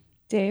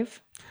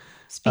 Dave,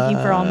 speaking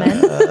for all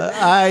men.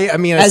 I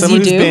mean, as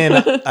someone who's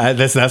been,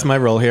 that's my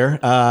role here.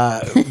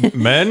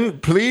 Men,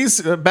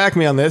 please back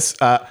me on this.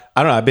 I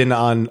don't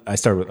know. I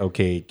started with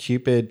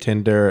OkCupid,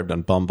 Tinder. I've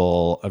done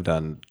Bumble. I've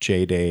done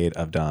JDate.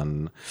 I've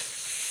done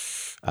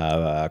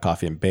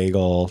Coffee and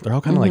Bagel. They're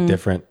all kind of like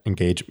different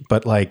engagement.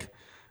 But like,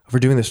 I've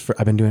been doing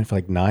it for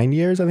like 9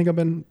 years. I think I've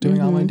been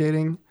doing online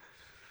dating.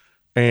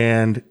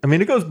 And I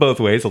mean, it goes both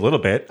ways a little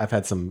bit. I've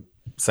had some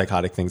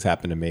psychotic things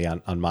happen to me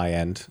on my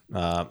end as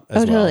well.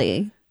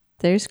 Totally.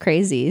 There's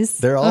crazies.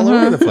 They're all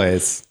over the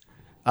place.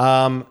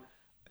 And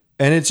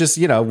it's just,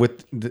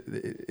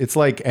 it's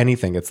like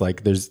anything. It's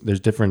like there's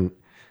different.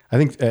 I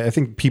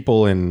think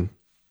people in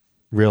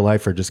real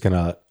life are just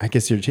gonna. I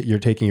guess you're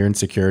taking your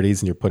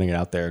insecurities and you're putting it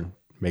out there and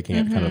making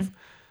it kind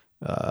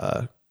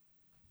of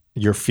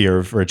your fear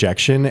of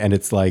rejection. And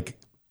it's like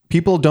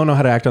people don't know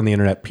how to act on the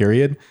internet,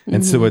 period.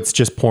 And so it's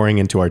just pouring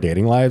into our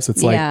dating lives.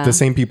 It's like the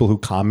same people who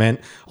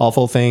comment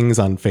awful things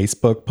on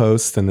Facebook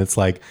posts, and it's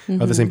like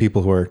are the same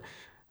people who are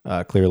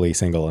clearly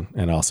single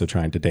and also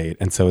trying to date.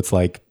 And so it's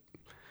like,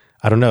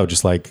 I don't know,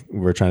 just like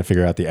we're trying to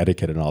figure out the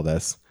etiquette and all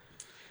this.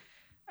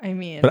 I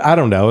mean, but I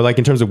don't know, like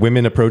in terms of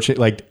women approaching,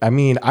 like, I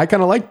mean, I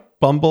kind of like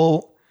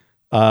Bumble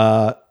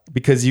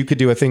because you could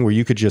do a thing where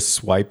you could just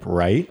swipe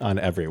right on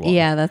everyone.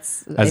 Yeah,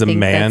 that's what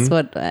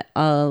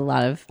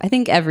I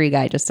think every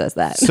guy just does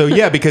that. So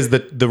yeah, because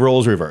the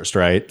roles reversed,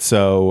 right?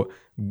 So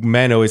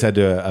men always had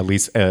to at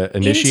least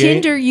initiate.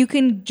 In Tinder, you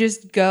can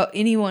just go,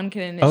 anyone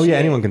can initiate. Oh yeah,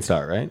 anyone can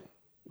start, right?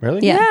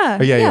 Really? Yeah.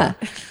 Oh, yeah.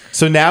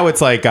 So now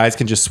it's like guys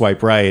can just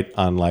swipe right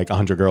on like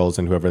 100 girls,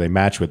 and whoever they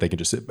match with, they can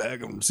just sit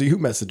back and see who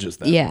messages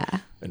them. Yeah.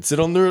 And sit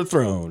on their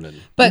throne.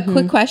 But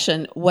quick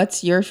question.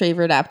 What's your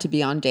favorite app to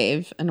be on,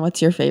 Dave? And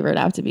what's your favorite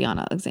app to be on,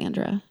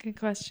 Alexandra? Good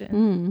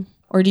question.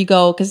 Or do you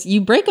go, because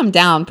you break them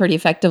down pretty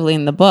effectively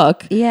in the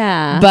book.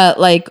 Yeah. But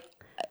like,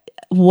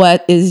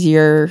 what is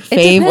your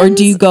fave? Or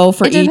do you go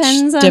for each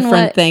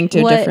different thing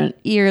to a different?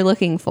 You're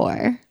looking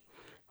for.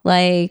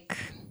 Like...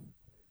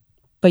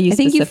 But I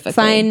think you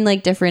find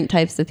like different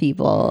types of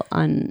people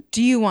on.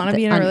 Do you want to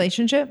be in a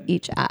relationship?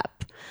 Each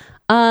app.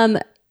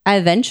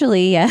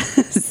 Eventually,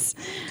 yes.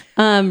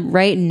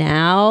 Right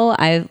now,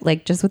 I've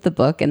like just with the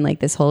book and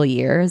like this whole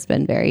year has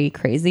been very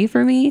crazy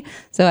for me.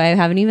 So I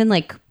haven't even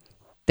like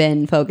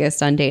been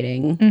focused on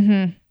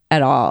dating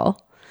at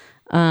all.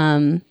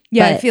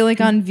 Yeah, I feel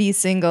like on V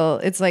Single,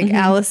 it's like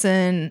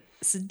Allison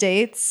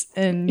dates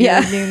and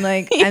you're being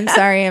like, I'm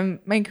sorry,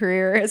 my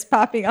career is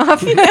popping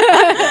off.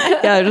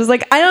 Yeah, just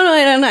like I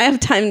don't have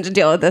time to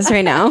deal with this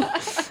right now.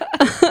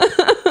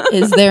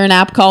 Is there an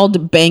app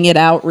called Bang It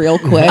Out Real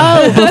Quick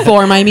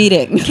before my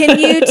meeting? Can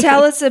you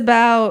tell us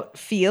about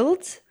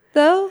Field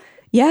though?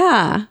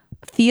 Yeah,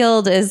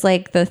 Field is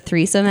like the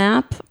threesome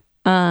app.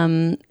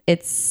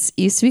 It's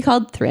used to be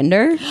called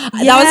Thrinder. That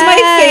was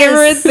my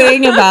favorite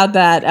thing about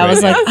that. I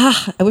was like,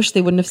 I wish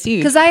they wouldn't have sued.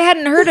 Because I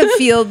hadn't heard of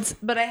Fields,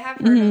 but I have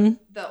heard of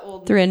the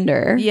old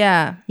Thrinder.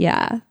 Yeah.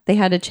 Yeah. They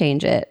had to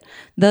change it.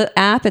 The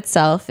app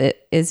itself,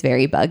 it is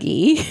very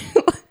buggy.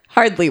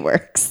 Hardly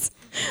works.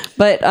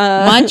 But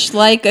much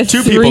like a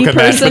two people can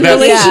match, but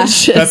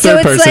relationship. That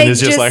third person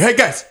is just like, hey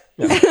guys.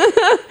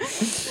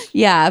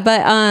 Yeah,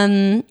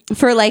 but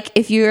for like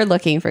if you're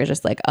looking for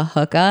just like a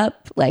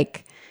hookup,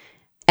 like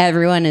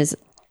everyone is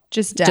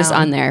just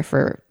on there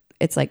for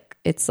it's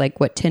like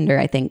what Tinder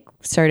I think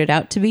started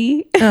out to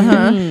be.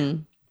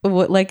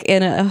 Like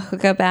in a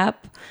hookup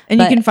app. And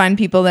you can find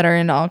people that are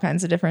into all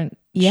kinds of different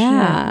shit.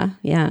 Yeah.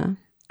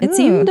 It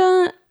seemed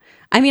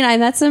I mean, I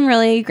met some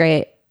really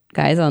great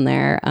guys on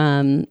there.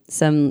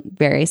 Some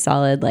very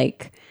solid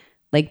like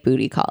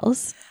booty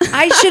calls.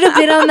 I should have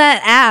been on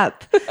that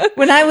app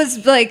when I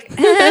was like,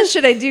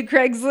 should I do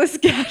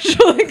Craigslist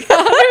casual encounters?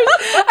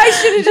 I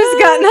should have just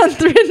gotten on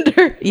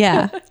Thrinder.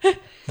 Yeah.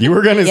 You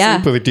were gonna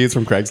sleep with dudes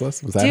from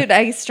Craigslist? Was that Dude,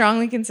 I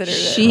strongly considered it.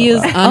 She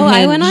is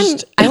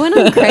unhinged. I went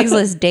on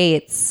Craigslist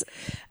dates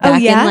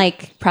back in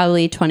like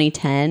probably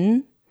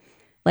 2010,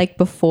 like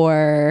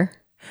before.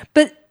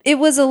 But it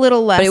was a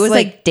little less. But it was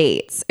like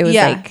dates. It was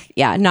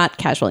Yeah. not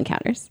casual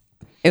encounters.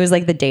 It was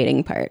like the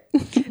dating part.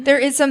 There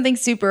is something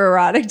super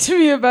erotic to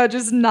me about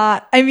just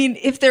not. I mean,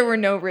 if there were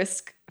no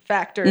risk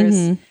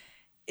factors,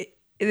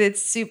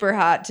 it's super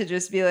hot to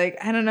just be like,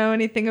 I don't know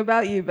anything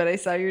about you, but I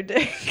saw your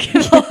dick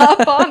and I'll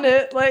hop on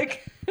it.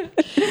 Like,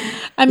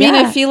 I mean,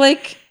 I feel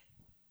like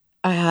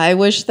I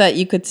wish that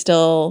you could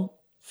still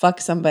fuck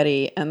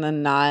somebody and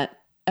then not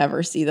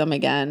ever see them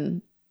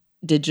again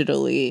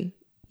digitally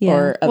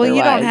or otherwise.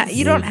 Well,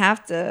 you don't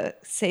have to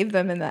save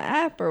them in the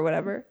app or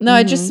whatever. No,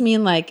 I just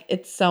mean like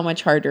it's so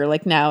much harder.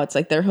 Like now it's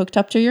like they're hooked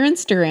up to your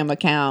Instagram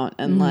account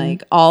and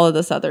like all of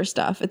this other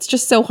stuff. It's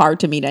just so hard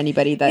to meet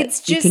anybody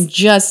that you can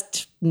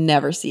just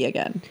never see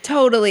again.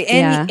 Totally.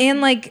 And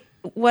like,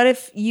 what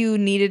if you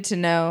needed to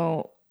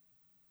know,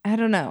 I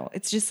don't know.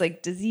 It's just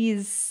like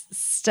disease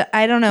stuff.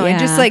 I don't know. I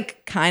just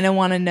like kind of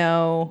want to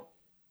know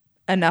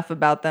enough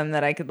about them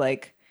that I could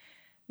like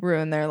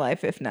ruin their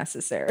life if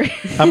necessary.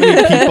 How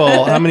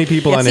many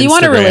people on so you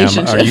want a Instagram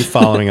relationship. are you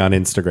following on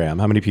Instagram?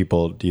 How many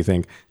people do you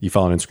think you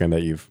follow on Instagram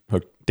that you've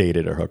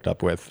dated or hooked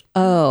up with?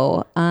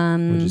 Oh,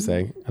 Would you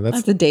say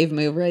That's a Dave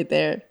move right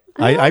there.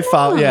 I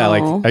follow. Yeah,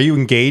 like, are you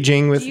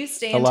engaging with? Do you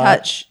stay in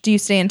touch? Do you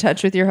stay in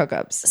touch with your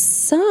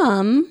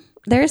hookups?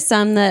 There's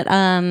some that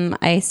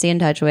I stay in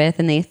touch with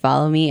and they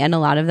follow me, and a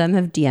lot of them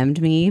have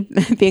DM'd me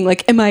being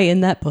like, am I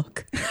in that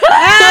book? Yes,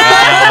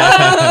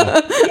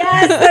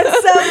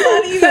 that's so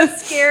funny. That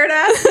scared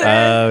us.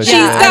 She's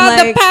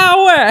got the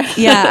power.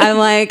 Yeah, I'm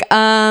like,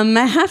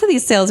 half of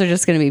these sales are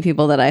just going to be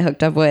people that I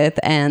hooked up with,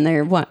 and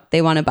they want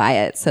to buy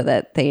it so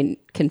that they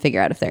can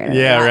figure out if they're in it.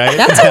 Yeah, right.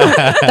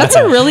 That's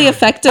a really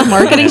effective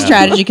marketing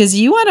strategy because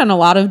you went on a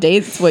lot of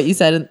dates. What you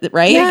said,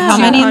 right? Yeah. How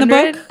many in the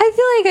book? I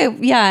feel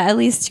like at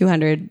least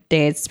 200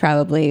 dates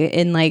probably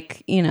in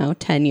like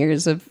 10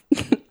 years of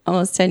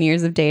almost 10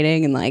 years of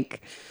dating and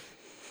like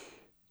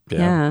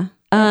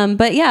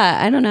but yeah,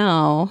 I don't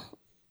know.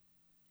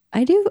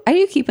 I do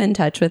keep in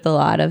touch with a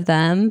lot of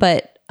them,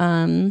 but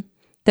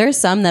there's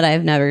some that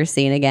I've never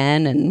seen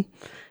again. And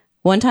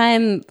one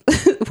time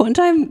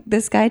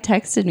this guy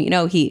texted me.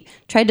 No, he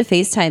tried to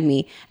FaceTime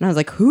me, and I was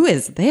like, "Who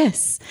is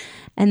this?"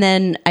 And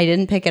then I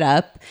didn't pick it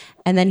up,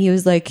 and then he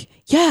was like,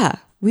 "Yeah,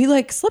 we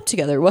like slept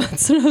together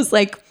once." And I was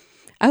like,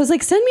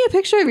 "Send me a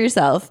picture of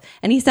yourself."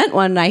 And he sent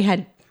one, and I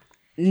had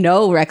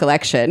no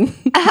recollection.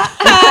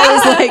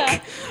 I was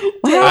like,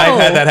 wow. I've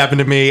had that happen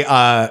to me.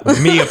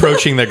 Me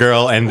approaching the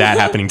girl and that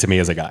happening to me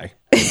as a guy.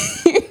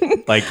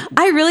 Like,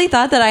 I really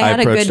thought that I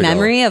had a good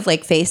memory of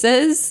like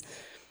faces.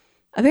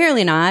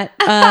 Apparently not.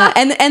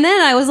 And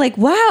then I was like,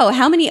 wow,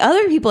 how many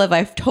other people have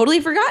I totally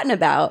forgotten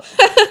about?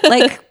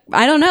 Like,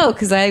 I don't know,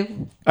 because I. all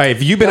right,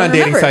 if you've been on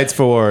dating remember. sites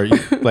for,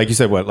 like you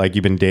said, what, like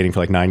you've been dating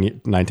for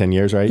like 10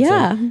 years, right?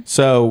 Yeah.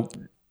 So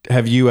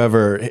have you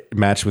ever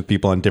matched with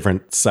people on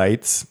different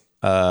sites?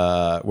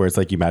 Where it's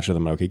like you match with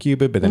them on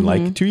OkCupid, but then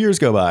like 2 years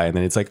go by and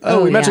then it's like,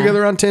 we matched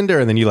together on Tinder,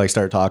 and then you like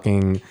start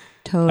talking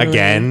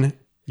again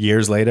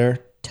years later.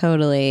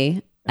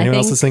 Totally. Anyone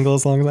else is single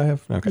as long as I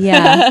have? Okay.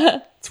 Yeah.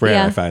 It's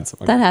rare I find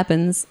someone. That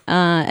happens.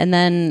 And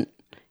then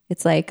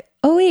it's like,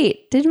 oh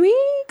wait, did we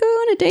go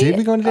on a date? Did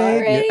we go on a date?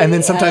 already? And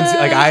then sometimes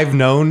like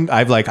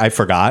I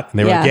forgot, and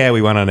they were like, yeah,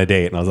 we went on a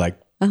date, and I was like,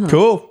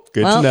 cool,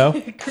 good to know.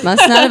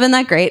 Must not have been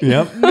that great.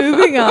 Yep.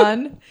 Moving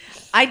on.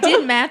 I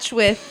did match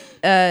with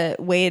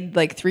Wade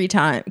like 3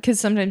 times because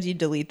sometimes you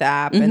delete the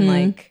app and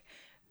like,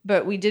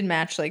 but we did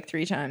match like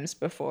 3 times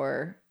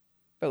before,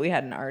 but we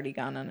hadn't already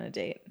gone on a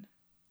date.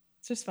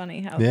 It's just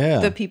funny how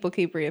the people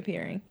keep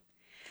reappearing.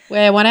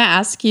 Wait, I want to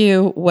ask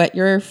you what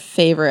your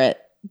favorite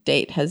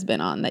date has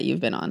been on that you've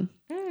been on.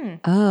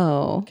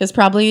 Oh, Because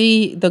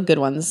probably the good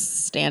ones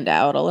stand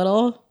out a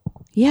little.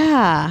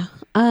 yeah.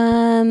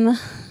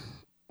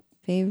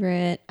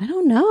 Favorite? I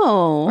don't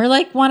know. Or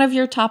like one of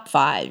your top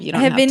 5. You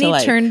don't have any to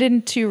like... turned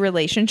into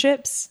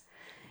relationships?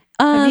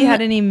 Have you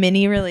had any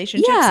mini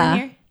relationships in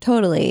here?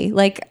 Totally.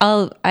 Like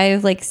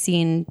I've like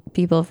seen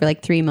people for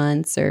like 3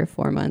 months or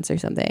 4 months or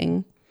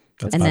something.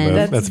 That's And my then-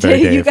 move. That's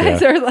very Dave. You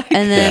guys are like,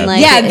 And then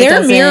like Yeah, it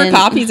they're mirror doesn't-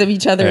 copies of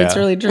each other. It's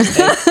really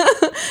interesting.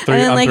 and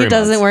then like it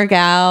doesn't work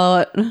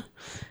out,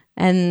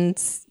 and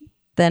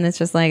then it's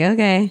just like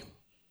okay.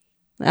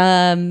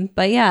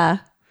 But yeah,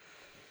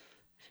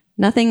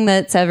 nothing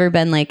that's ever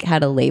been like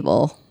had a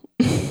label.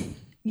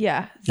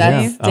 yeah.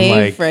 That's I'm Dave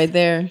like- right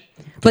there.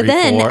 But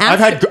then 4.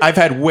 after- I've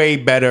had way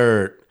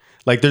better.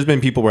 Like there's been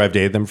people where I've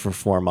dated them for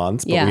 4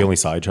 months, but Yeah. we only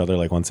saw each other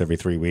like once every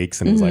 3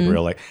 weeks, and it was like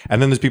real like.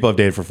 And then there's people I've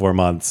dated for 4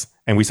 months,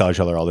 and we saw each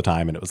other all the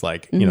time, and it was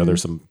like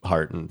there's some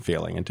heart and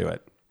feeling into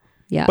it.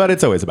 Yeah. But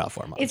it's always about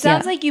 4 months. It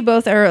sounds like you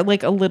both are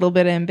like a little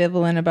bit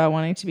ambivalent about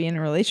wanting to be in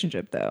a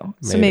relationship, though.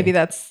 So maybe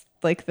that's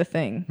like the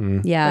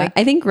thing. Yeah. Like-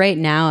 I think right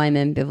now I'm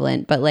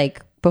ambivalent, but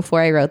like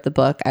before I wrote the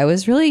book, I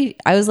was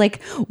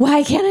like,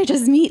 why can't I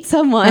just meet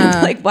someone?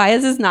 Like, why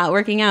is this not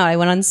working out? I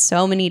went on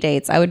so many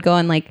dates. I would go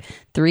on like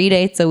 3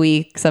 dates a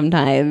week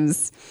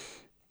sometimes,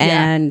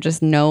 and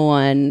just no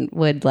one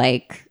would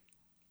like,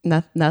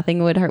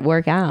 nothing would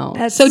work out.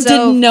 That's So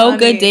did no funny.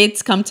 good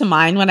dates come to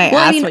mind when I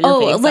asked what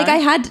your faves like are? I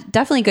had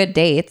definitely good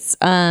dates,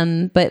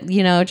 but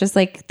you know, just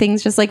like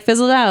things just like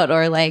fizzled out,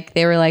 or like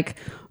they were like,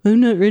 I'm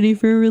not ready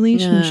for a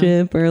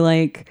relationship, or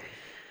like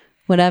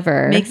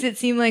whatever. Makes it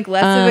seem like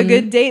less of a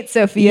good date,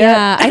 Sophia.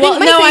 Yeah, I think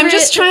my I'm favorite-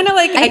 just trying to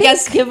I think-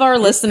 guess give our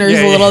listeners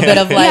Yeah, a little yeah. bit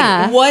of like,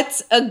 Yeah.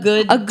 what's a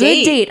good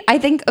date. I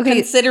think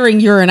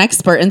considering you're an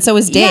expert and so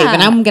is Dave, Yeah.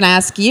 and I'm gonna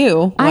ask you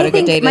what I a good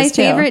think date my is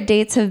too. favorite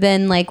dates have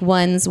been like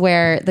ones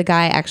where the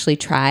guy actually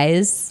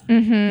tries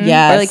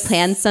Yes. or like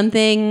plans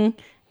something,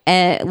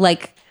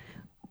 like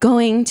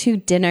going to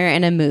dinner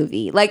and a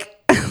movie, like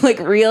like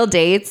real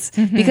dates.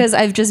 Because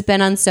I've just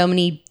been on so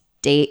many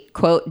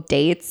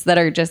dates that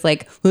are just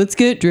like, let's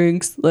get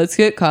drinks, let's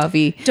get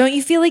coffee. Don't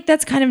you feel like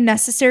that's kind of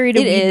necessary to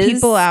It weed is.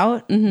 people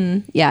out?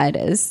 Yeah, it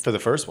is. For the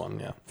first one,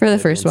 yeah. For the In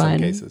first some one.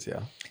 cases, yeah.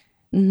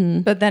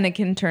 But then it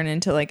can turn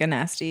into like a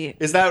nasty.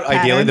 Is that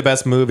ideally pattern. the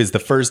best move? Is the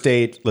first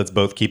date, let's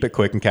both keep it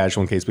quick and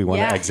casual in case we want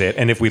Yeah. to exit.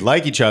 And if we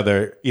like each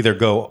other, either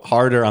go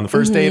harder on the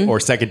first date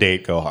or second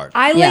date, go hard.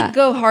 I Yeah. like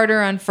go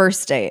harder on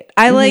first date.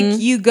 I like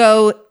you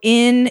go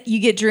in, you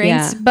get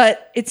drinks, Yeah.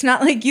 but it's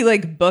not like you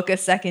like book a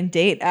second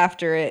date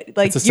after it.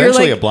 Like It's you're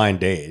essentially like a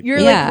blind date. you're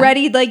Yeah. like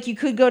ready. Like you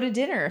could go to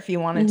dinner if you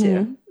wanted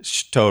to.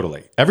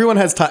 Totally. Everyone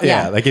has time.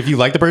 Yeah. Yeah. Like if you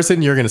like the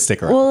person, you're going to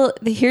stick around. Well,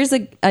 here's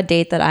a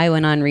date that I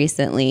went on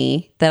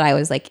recently that I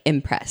was like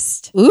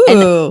impressed.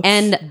 Ooh.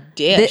 And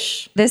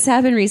Dish. this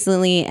happened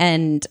recently,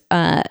 and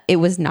it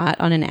was not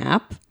on an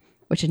app,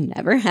 which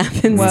never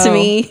happens to Whoa.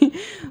 me.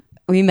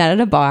 We met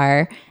at a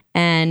bar,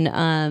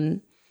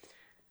 and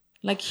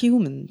Like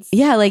humans.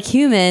 yeah, like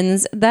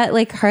humans, that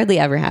like hardly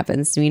ever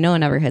happens to me. No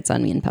one ever hits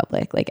on me in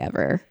public, like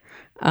ever.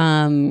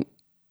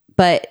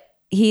 But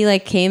he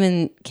like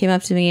came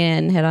up to me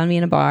and hit on me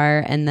in a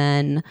bar, and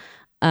then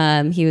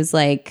he was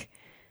like,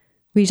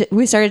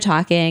 we started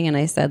talking, and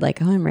I said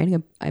like, oh, I'm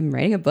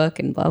writing a book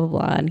and blah blah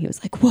blah, and he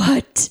was like,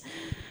 what?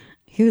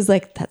 He was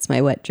like, that's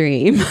my wet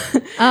dream.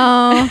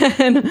 Oh,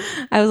 And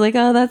I was like,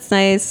 oh, that's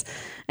nice.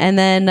 And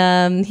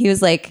then he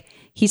was like,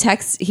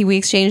 we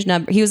exchanged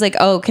number. He was like,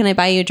 oh, can I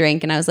buy you a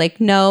drink? And I was like,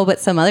 no, but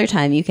some other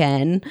time you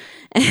can.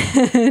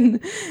 And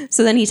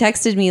so then he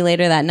texted me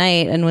later that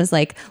night and was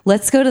like,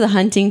 let's go to the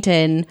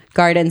Huntington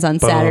Gardens on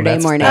Saturday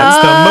that's- morning.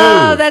 that's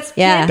the move. that's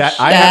Yeah. That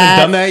I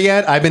haven't done that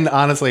yet. I've been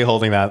honestly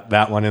holding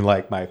that one in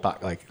like my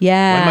pocket. Like,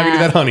 Yeah. when am I going to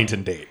do that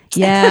Huntington date?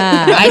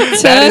 Yeah.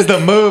 That is the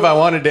move I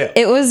want to do.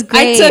 It was I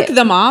great. took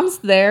the moms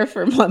there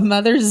for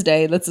Mother's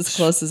Day. That's as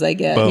close as I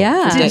get. Boom.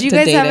 Yeah. to Did you to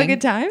guys have a dating.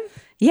 good time?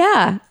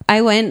 Yeah,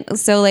 I went.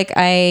 So like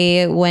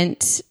I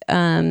went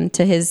to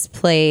his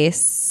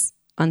place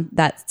on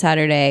that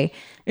Saturday.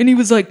 And he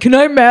was like, "Can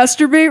I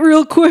masturbate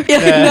real quick?"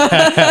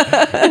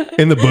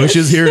 In the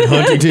bushes here in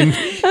Huntington.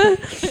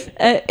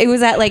 It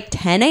was at like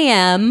 10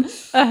 a.m.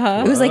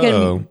 It was like a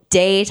Oh.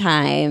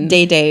 daytime.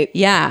 Day date.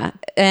 Yeah,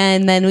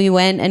 and then we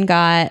went and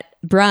got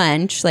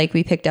brunch. Like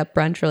we picked up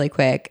brunch really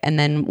quick, and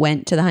then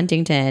went to the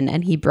Huntington.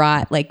 And he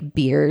brought like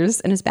beers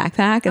in his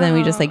backpack, and then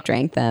we just like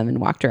drank them and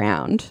walked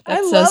around.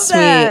 That's I so love sweet.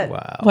 that.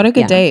 Wow. What a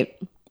good Yeah. date.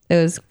 It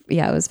was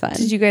fun.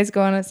 Did you guys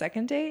go on a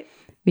second date?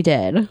 We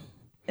did.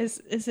 Is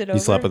it over? You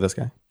slept with this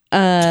guy?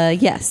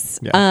 Yes.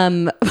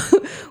 Yeah.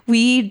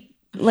 We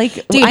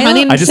like Dude, I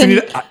don't- I just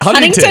need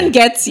Huntington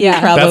gets you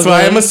probably. That's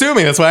why I'm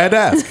assuming. That's why I had to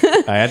ask.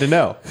 I had to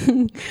know.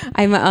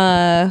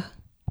 I'm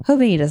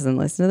hoping he doesn't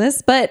listen to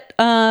this, but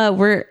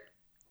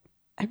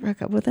I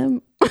broke up with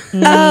him.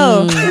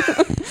 Oh,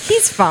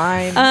 he's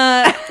fine.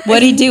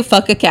 What'd he do?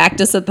 Fuck a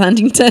cactus at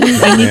Huntington?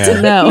 I need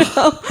to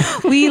know.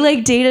 We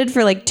like dated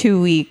for like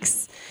 2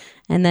 weeks,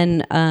 and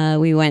then I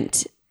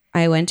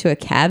went to a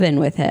cabin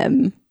with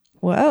him,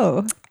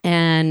 Whoa.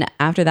 and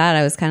after that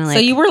I was kind of like,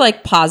 So you were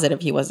like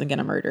positive he wasn't going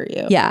to murder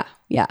you? yeah.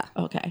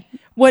 Okay.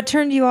 What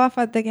turned you off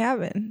at the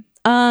cabin?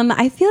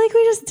 I feel like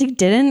we just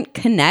didn't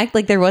connect.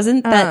 Like there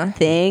wasn't that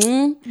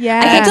thing.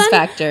 Yeah. X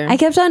factor. I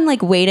kept on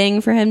like waiting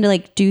for him to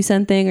like do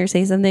something or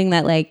say something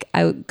that like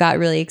I got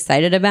really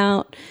excited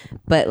about,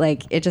 but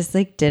like it just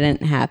like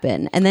didn't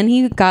happen. And then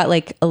he got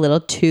like a little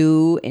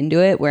too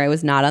into it where I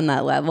was not on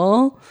that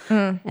level,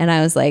 and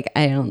I was like,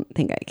 I don't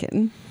think I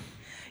can.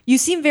 You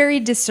seem very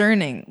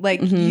discerning.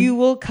 Like you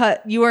will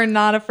cut. You are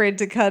not afraid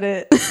to cut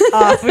it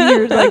off when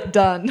you're like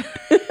done.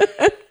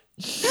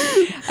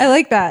 I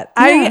like that.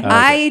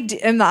 I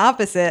am the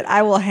opposite.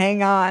 I will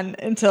hang on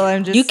until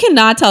I'm just. You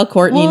cannot tell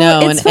Courtney no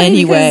in it's funny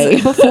any way.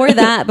 because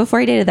before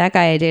I dated that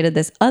guy, I dated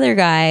this other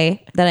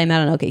guy that I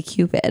met on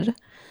OkCupid,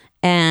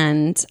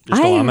 and You're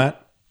still on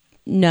that?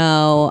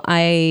 No,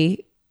 I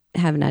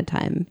haven't had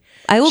time.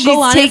 I will She's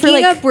go on it for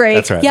taking like a break.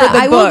 That's right. yeah, for the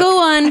I will book.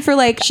 go on for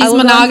like I She's will go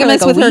on for,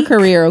 monogamous like, a with her week.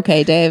 career.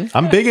 Okay, Dave.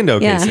 I'm big into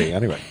Yeah. OKC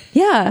anyway.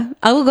 Yeah,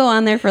 I will go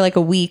on there for like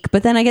a week,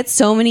 but then I get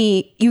so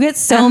many. You get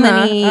so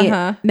many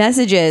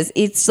messages.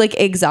 It's like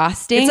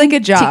exhausting. It's like a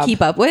job. to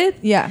keep up with.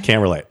 Yeah.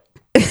 Can't relate.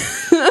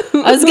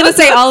 I was gonna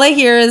say all I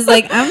hear is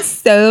like, I'm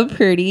so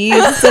pretty.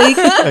 It's like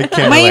I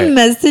can't my relate.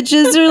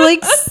 messages are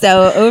like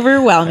so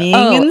overwhelming,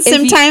 Oh, and if you-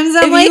 sometimes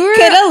I'm if like, you were-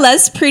 could a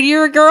less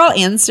prettier girl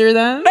answer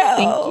them?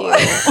 Thank you.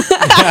 If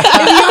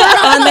you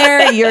were on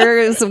there,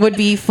 yours would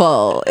be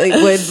full.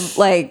 It would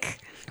like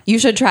you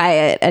should try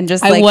it and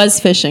just I like was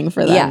fishing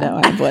for that. Yeah.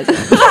 No, I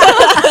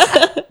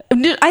wasn't.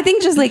 I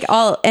think just like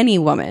any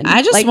woman.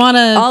 I just like,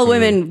 wanna- all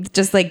women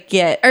just like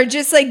get Or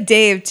just like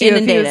Dave too. If he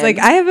was Inundated. like,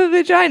 I have a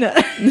vagina.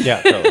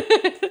 Yeah, totally.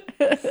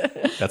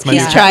 That's my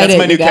He's new, tried that's it.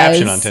 my new you guys.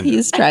 caption on Tinder.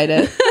 He's tried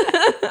it.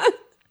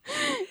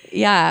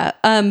 yeah.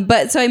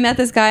 But so I met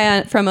this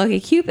guy from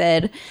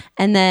OkCupid,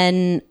 and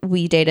then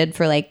we dated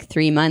for like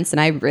 3 months, and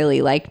I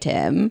really liked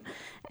him.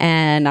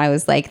 And I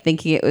was like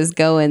thinking it was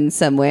going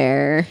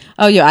somewhere.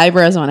 Oh, your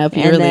eyebrows went up.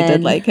 You And really then-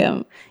 did like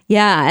him.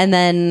 Yeah. And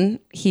then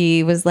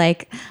he was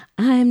like,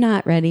 I'm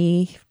not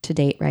ready to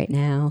date right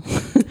now.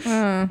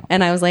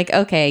 And I was like,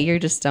 okay, you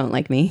just don't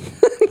like me.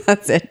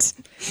 That's it.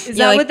 Is Yeah,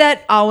 that like- what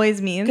that always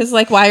means? Because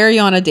like, why are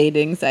you on a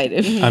dating site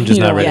if I'm just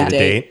you not don't ready wanna to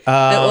date.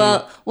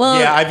 well-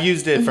 yeah, I've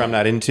used it from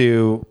not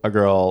into a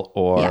girl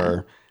or Yeah.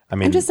 I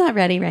mean, I'm just not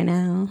ready right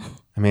now.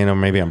 or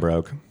maybe I'm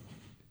broke.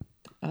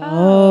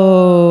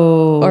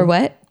 Oh, Or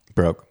what?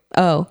 Broke.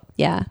 Oh,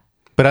 yeah.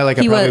 But I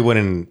He probably was-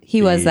 wouldn't. He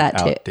be was that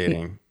out too.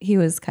 dating. He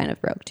was kind of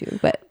broke too,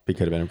 but He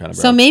could have been kind of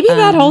broke. so maybe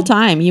that whole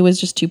time he was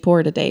just too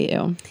poor to date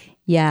you.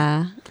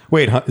 yeah.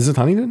 Wait, is it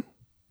Huntington?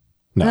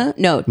 No, Huh?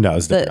 No, No,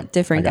 it's the different.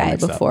 different I got guy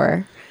mixed up.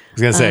 before. I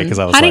was gonna say because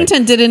I was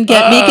Huntington didn't make it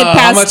like, how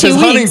past much 2 is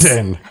weeks.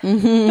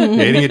 Huntington?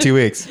 Dating it 2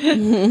 weeks.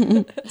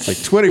 It's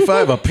like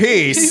 25 a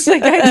piece.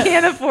 like, I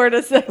can't afford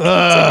a second.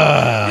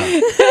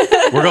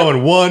 We're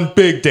going one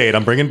big date.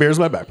 I'm bringing beers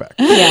in my backpack.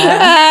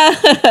 Yeah.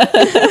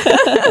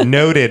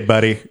 Noted,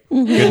 buddy.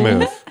 Good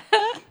move.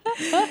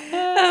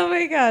 Oh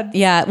my God.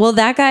 Yeah. Well,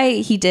 that guy,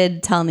 he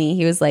did tell me,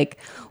 he was like,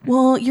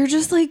 well, you're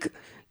just like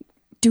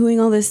doing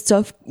all this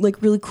stuff,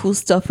 like really cool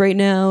stuff right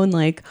now. And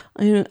like,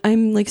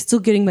 I'm like still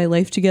getting my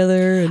life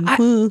together. And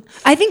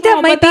I think that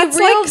might be That's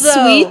real, like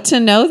though. sweet to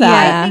know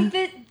that. I think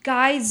that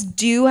guys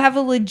do have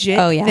a legit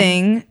Oh, yeah.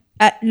 thing.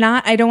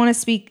 I don't want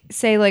to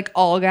say like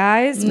all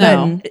guys,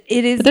 No. but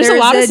it is. But there's a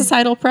lot of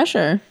societal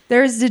pressure.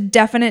 There's a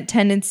definite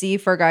tendency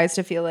for guys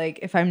to feel like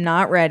if I'm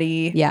not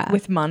ready Yeah.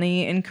 with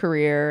money and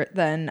career,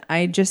 then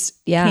I just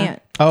Yeah.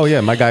 can't. Oh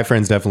yeah, my guy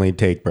friends definitely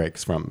take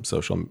breaks from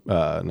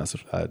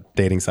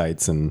dating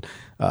sites and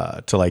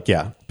to like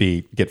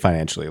get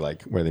financially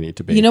like where they need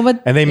to be. You know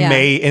what? And they Yeah.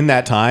 may in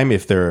that time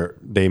if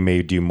they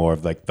may do more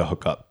of like the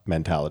hookup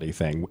mentality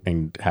thing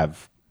and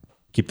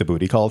keep the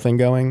booty call thing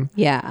going.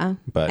 yeah.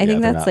 But, I yeah,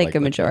 think they're that's not like like a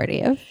that.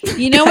 majority of.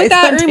 You know guys what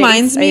that on dating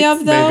reminds me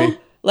sites. of though? Maybe.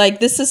 Like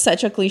this is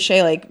such a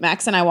cliche. Like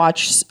Max and I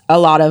watch a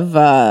lot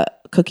of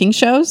cooking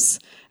shows.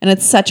 And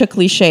it's such a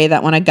cliche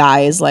that when a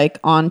guy is like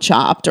on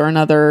Chopped or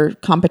another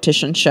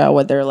competition show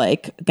where they're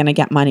like gonna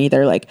get money,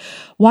 they're like,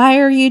 why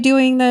are you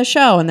doing the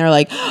show? And they're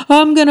like,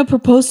 I'm gonna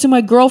propose to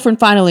my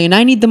girlfriend finally and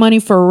I need the money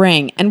for a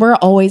ring. And we're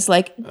always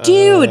like,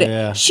 dude,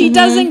 yeah. she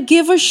doesn't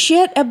give a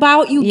shit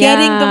about you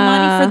getting the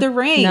money for the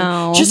ring.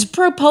 No. Just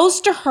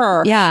propose to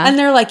her. Yeah. And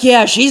they're like,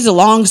 yeah, she's a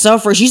long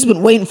sufferer. She's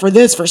been waiting for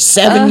this for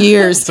 7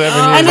 years. 7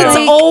 years. And it's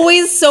Like,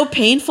 always so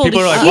painful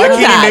people to are like, hear why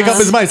can't that. he make up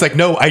his mind? It's like,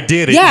 no, I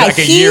did it Yeah, like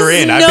a year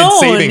he's in. I've been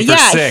saving for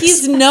yeah, 6.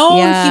 he's known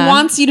Yeah. he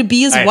wants you to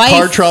be his I had car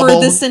wife for trouble.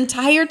 this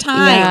entire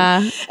time. Yeah.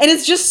 And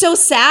it's just so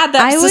sad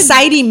that I would-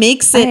 society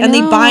makes it I and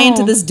they buy know.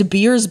 into this De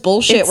Beers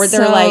bullshit It's where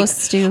they're so like,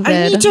 stupid.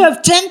 I need to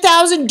have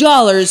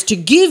 $10,000 to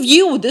give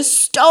you this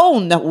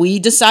stone that we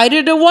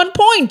decided at one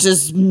point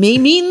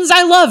means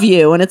I love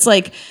you. And it's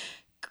like,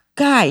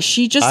 guys,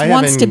 she just I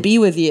wants to haven't- be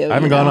with you. I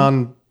haven't you gone know?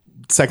 on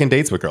second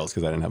dates with girls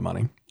because I didn't have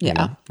money. Yeah.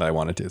 That I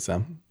wanted to.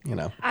 So,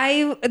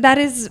 That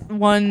is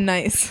one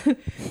nice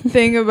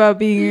thing about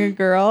being a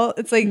girl.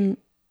 It's like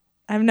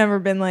I've never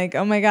been like,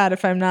 oh my God,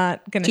 if I'm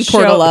not gonna Too show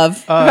poor to love.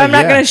 if I'm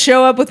not yeah. gonna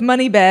show up with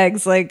money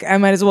bags, like I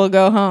might as well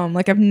go home.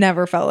 Like I've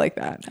never felt like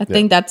that. I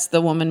think that's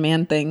the woman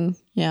man thing.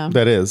 Yeah.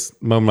 that is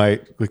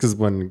because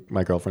when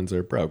my girlfriends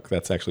are broke,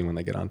 that's actually when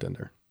they get on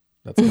Tinder.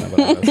 That's kind of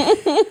what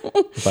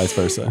I do. Vice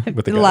versa.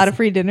 With the A lot guys. of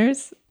free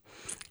dinners.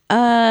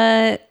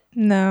 Uh,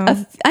 No.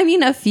 I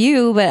mean, a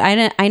few, but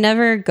I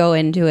never go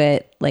into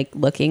it like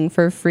looking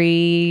for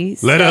free.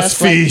 Let stuff, us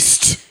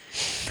feast.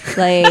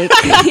 Like,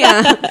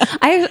 yeah,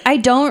 I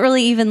don't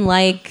really even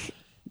like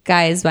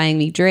guys buying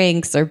me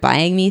drinks or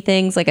buying me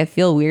things. Like, I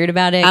feel weird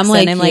about it. I'm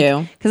 'cause then like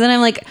you. because then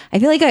I'm like, I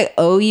feel like I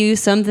owe you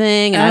something,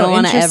 and I Oh, don't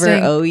want to ever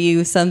interesting. owe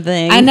you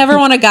something. I never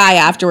want a guy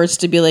afterwards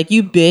to be like,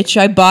 you bitch,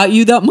 I bought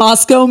you that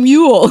Moscow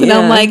Mule. And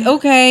I'm Yeah. like,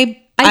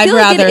 okay, I I'd feel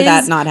like it rather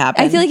that is- not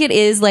happen. I feel like it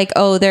is like,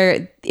 oh,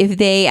 if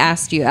they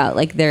asked you out,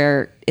 like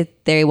if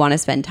they want to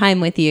spend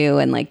time with you,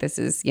 and like this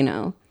is,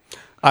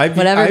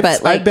 whatever.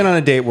 But like, I've been on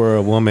a date where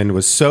a woman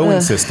was so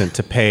insistent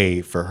to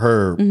pay for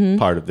her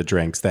part of the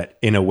drinks that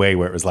in a way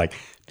where it was like,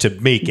 to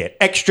make it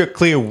extra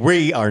clear,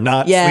 we are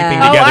not sleeping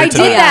together I tonight.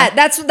 did that.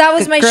 That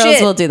was my girls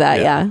shit. will do that.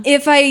 Yeah.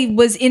 If I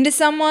was into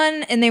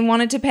someone and they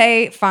wanted to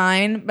pay,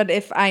 fine. But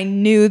if I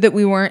knew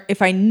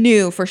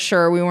for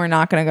sure we were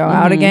not going to go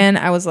out again,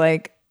 I was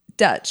like,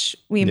 Dutch,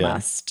 we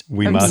must.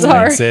 We I'm must. sorry.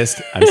 I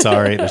insist. I'm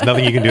sorry. There's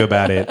nothing you can do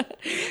about it.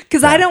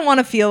 Because I don't want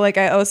to feel like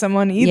I owe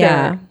someone either.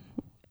 Yeah.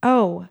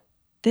 Oh,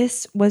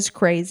 this was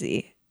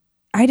crazy.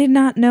 I did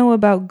not know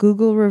about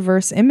Google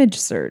reverse image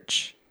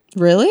search.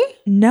 Really?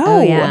 No.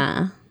 Oh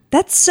yeah.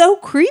 That's so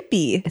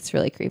creepy. It's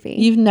really creepy.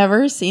 You've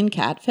never seen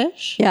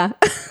Catfish? Yeah.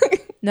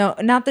 No,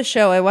 not the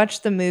show. I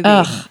watched the movie.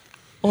 Ugh.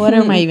 What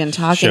am I even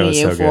talking Show to is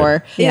you so for?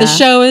 good. Yeah. The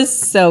show is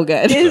so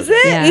good. Is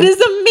it? Yeah. It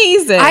is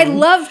amazing. I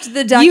loved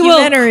the You will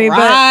documentary,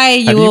 cry.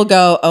 You Have will you-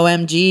 go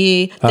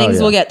OMG. Things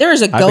yeah. will get.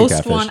 There's a I've been ghost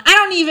catfished. one.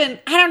 I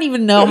don't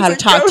even know how to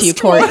talk to you,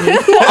 Courtney.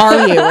 Who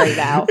are you right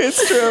now?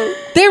 It's true.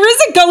 There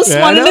is a ghost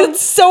Yeah, one, I and know.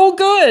 it's so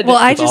good. Well,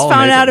 I It's just all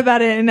found out amazing.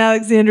 about it in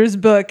Alexandra's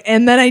book,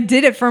 and then I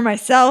did it for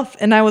myself,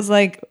 and I was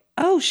like,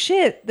 "Oh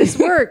shit, this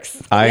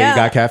works." I Yeah.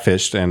 got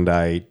catfished and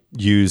I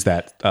used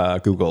that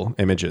Google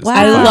images.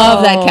 I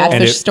love that And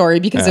catfish it- story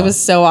because it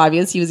was so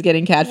obvious he was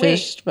getting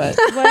catfished. But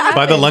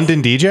By the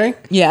London DJ?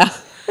 yeah, She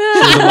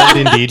was a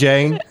London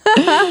DJ.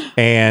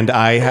 And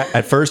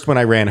at first when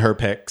I ran her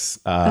pics,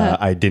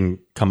 I didn't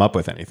come up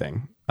with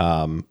anything.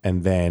 And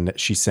then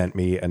she sent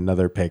me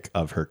another pic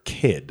of her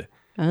kid.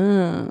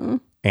 Oh.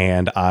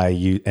 And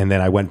then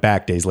I went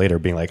back days later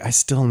being like, I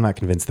still am not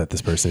convinced that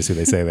this person is who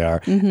they say they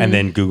are. And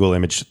then Google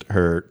imaged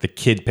the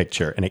kid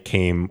picture, and it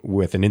came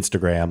with an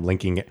Instagram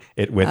linking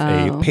it with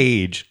a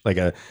page, like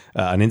an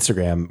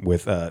Instagram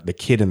with the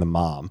kid and the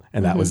mom.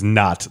 And that was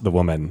not the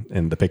woman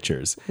in the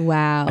pictures.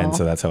 Wow. And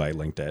so that's how I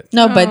linked it.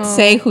 no, but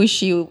say who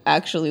she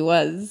actually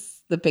was.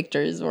 The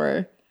pictures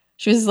were.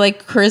 She was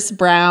like Chris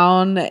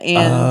Brown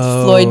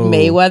and Floyd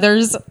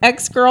Mayweather's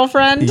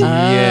ex-girlfriend.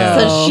 Yeah.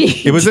 So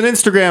she, It was an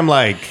Instagram,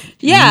 like,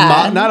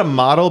 Yeah. not a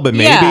model, but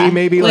Yeah.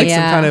 maybe like some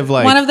Yeah. kind of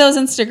like one of those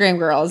Instagram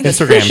girls. that's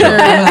Instagram for sure girl.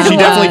 knows She a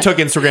definitely lot. took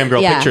Instagram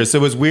girl Yeah. pictures. So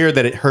it was weird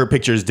that her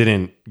pictures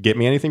didn't get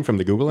me anything from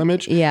the Google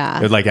image. Yeah.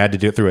 It was like I had to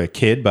do it through a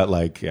kid, but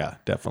like, yeah,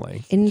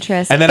 definitely.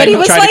 Interesting. And then But I he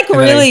was tried like to,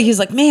 and then really, he's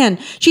like, man,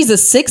 she's a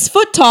 6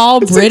 foot tall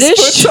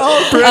British,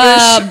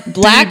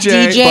 black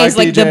DJ, is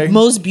like the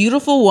most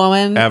beautiful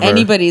woman Ever.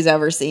 anybody's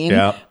ever seen,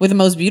 Yeah. with the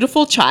most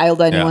beautiful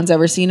child anyone's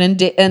ever seen, and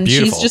she's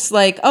Beautiful. just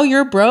like, oh,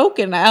 you're broke,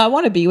 and I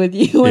want to be with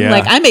you, and Yeah.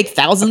 like I make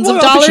thousands Well,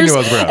 of I don't think she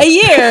dollars was broke. a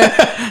year.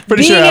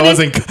 Pretty being sure I in a-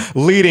 wasn't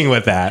leading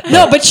with that.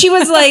 No, but she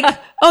was like,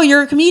 oh,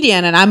 you're a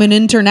comedian, and I'm an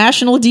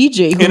international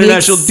DJ. Who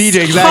International makes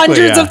DJ, exactly,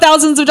 hundreds yeah. of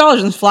thousands of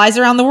dollars and flies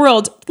around the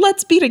world.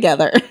 Let's be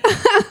together.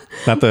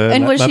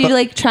 and was she the-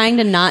 like trying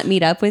to not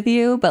meet up with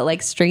you, but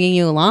like stringing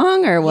you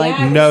along, or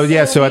like? No,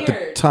 yeah. So at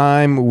the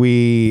time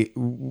we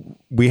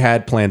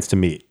had plans to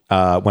meet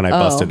when I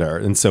busted her,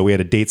 and so we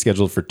had a date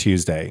scheduled for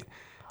Tuesday.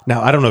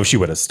 Now I don't know if she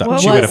would have stuck.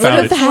 She would have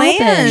found it.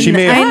 happened? She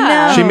may I know.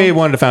 have. She may have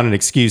wanted to found an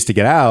excuse to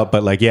get out,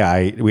 but like,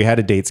 yeah, we had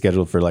a date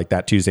scheduled for like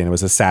that Tuesday, and it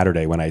was a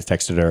Saturday when I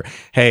texted her,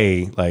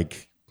 "Hey,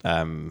 like,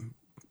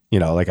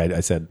 like I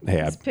said,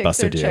 hey, I Pics are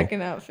busted you,"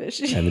 checking out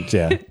fishy. and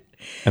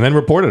and then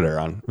reported her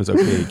on it was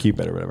okay,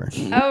 Cupid or whatever.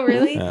 Oh,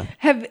 really?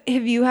 Have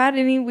you had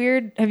any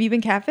weird? Have you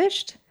been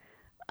catfished?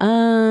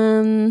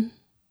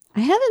 I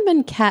haven't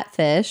been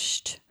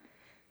catfished.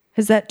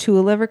 Has that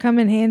tool ever come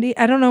in handy?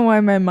 I don't know why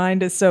my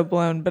mind is so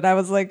blown, but I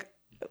was like,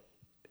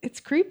 it's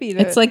creepy.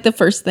 It's like the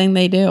first thing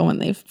they do when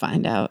they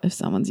find out if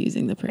someone's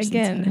using the person's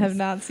again, face. have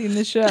not seen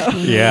the show.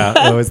 Yeah,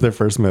 that was their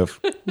first move.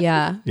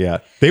 Yeah. Yeah,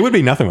 they would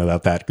be nothing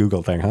without that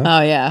Google thing, huh?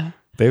 Oh yeah.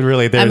 They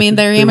really. I mean,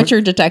 their they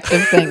amateur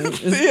detective thing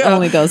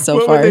only goes so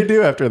what far. would they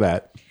do after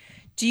that?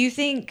 Do you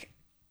think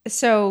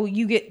so?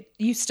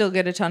 You still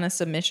get a ton of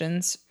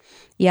submissions.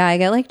 Yeah, I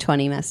get like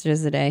 20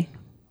 messages a day.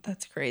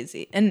 That's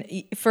crazy. And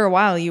for a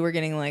while, you were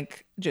getting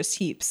like just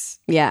heaps.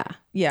 Yeah.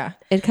 Yeah.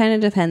 It kind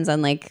of depends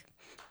on like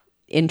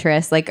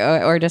interest, like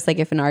or just like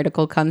if an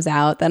article comes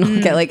out, then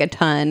I'll get like a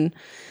ton.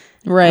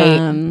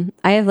 Right.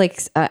 I have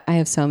like I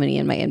have so many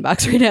in my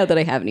inbox right now that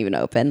I haven't even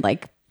opened.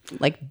 Like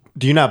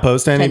Do you not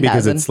post any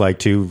because 10,000. it's like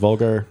too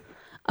vulgar?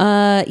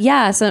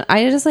 yeah. So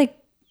I just like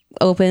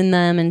open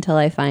them until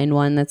I find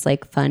one that's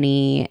like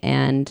funny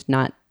and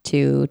not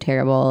too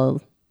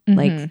terrible.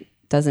 Like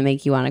doesn't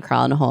make you want to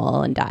crawl in a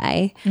hole and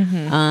die.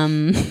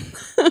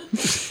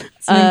 It's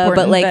an important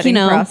but like,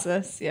 vetting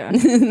process. Yeah.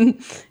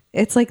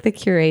 It's like the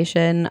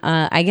curation.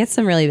 I get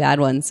some really bad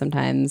ones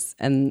sometimes,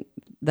 and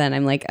then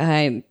I'm like,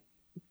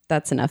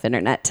 that's enough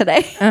internet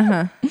today.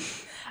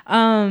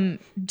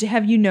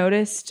 Have you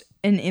noticed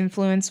an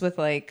influence with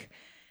like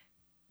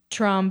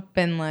Trump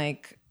and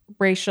like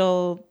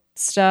racial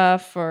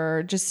stuff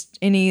or just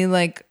any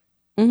like,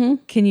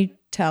 can you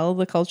tell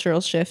the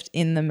cultural shift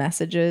in the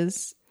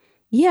messages?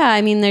 Yeah,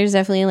 I mean, there's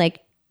definitely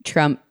like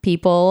Trump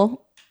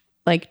people,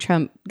 like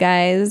Trump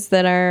guys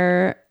that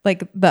are,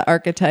 Like the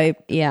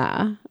archetype.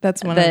 yeah,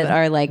 That's one that of the,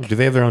 are like, Do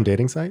they have their own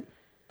dating site?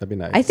 That'd be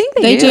nice. I think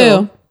They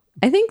do.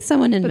 I think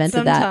someone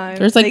invented that. sometimes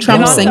There's they like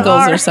Trump get onto singles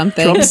our- or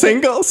something. Trump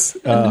singles?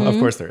 Of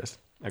course there is.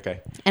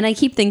 Okay. And I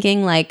keep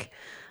thinking like,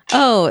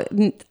 oh,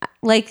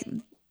 like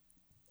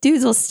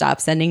dudes will stop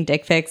sending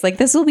dick pics. Like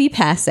this will be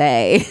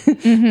passe. But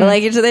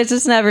like it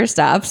just never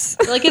stops.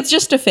 Like it's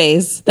just a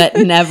phase that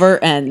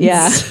never ends.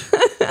 Yeah.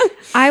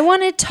 I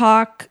want to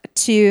talk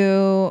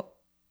to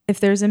if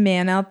there's a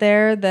man out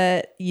there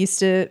that used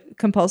to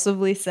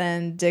compulsively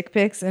send dick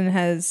pics and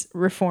has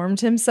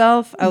reformed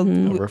himself.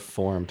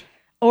 Reformed.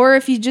 Or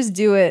if you just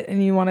do it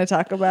and you want to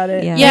talk about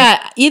it. Yeah.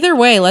 Yeah. Either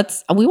way,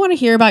 we want to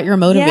hear about your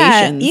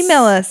motivations. Yeah,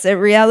 email us at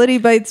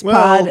realitybitespod.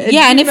 Well,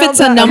 yeah, and if it's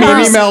a number-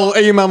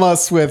 Email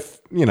us with,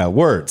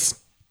 words.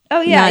 Oh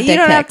yeah, Not you dick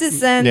don't have to pics.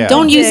 send. Yeah.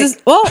 Don't use dick.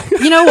 this. Well,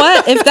 you know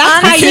what? If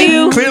that's how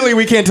you, Clearly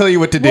we can't tell you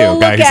what to do, We'll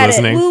guy look who's at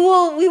listening.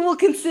 it. We will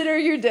consider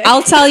your dick.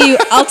 I'll tell you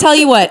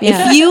what.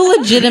 Yeah. If you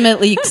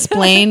legitimately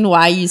explain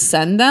why you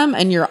send them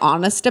and you're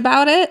honest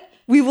about it,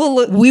 we will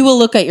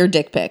look at your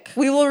dick pic.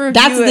 we will review.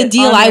 That's the it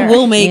deal on I air.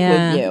 will make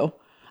Yeah. with you.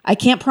 I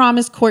can't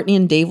promise Courtney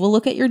and Dave will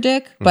look at your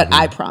dick, but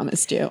I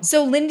promised you.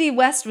 So Lindy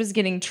West was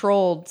getting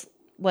trolled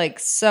like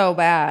so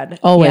bad.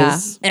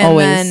 Always. And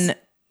Always. then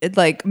it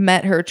like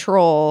met her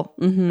troll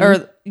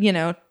or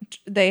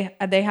they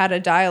had a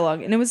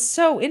dialogue and it was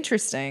so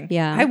interesting.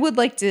 Yeah. I would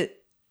like to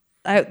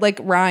like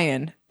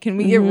Ryan. Can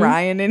we get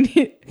Ryan in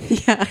here?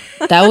 Yeah.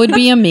 That would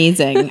be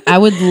amazing. I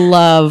would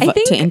love I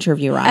think to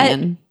interview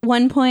Ryan. At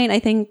one point, I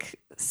think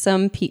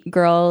some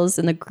girls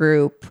in the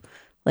group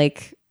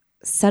like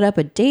set up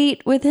a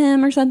date with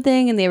him or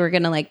something, and they were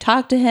gonna like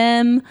talk to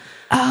him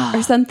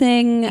or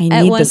something.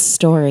 I need the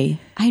story.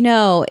 I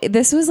know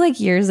this was like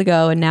years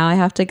ago, and now I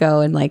have to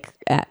go and like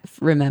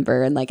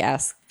remember and like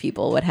ask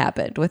people what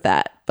happened with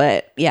that.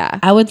 But yeah,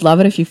 I would love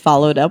it if you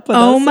followed up with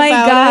us. Oh my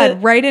about god, it.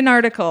 write an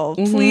article,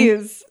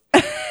 please.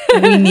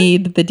 We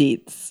need the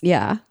deets.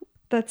 yeah.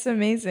 That's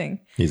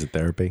amazing. He's a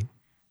therapy.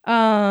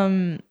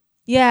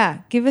 Yeah,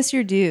 give us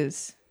your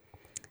dues.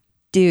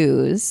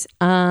 Dues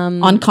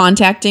On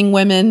contacting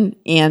women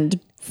and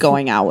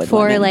going out with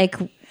for women. like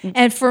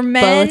And for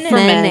men, Both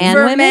men and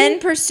for women? men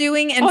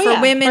pursuing and Oh, for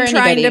yeah, women for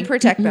trying to anybody.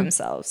 protect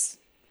themselves.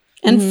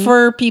 and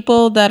for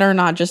people that are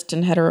not just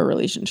in hetero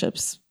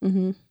relationships.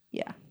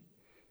 Yeah.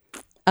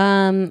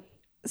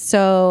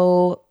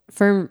 So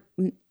for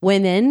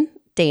women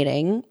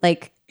dating,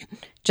 like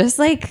just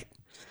like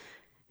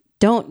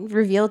don't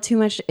reveal too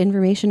much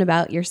information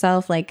about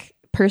yourself, like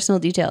personal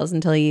details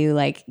until you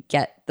like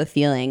get the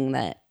feeling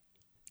that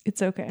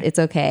It's okay. it's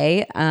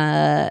okay.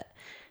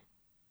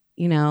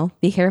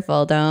 Be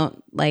careful.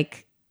 Don't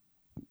like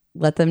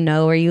let them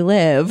know where you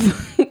live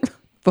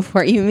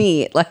before you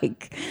meet.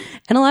 Like,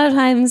 and a lot of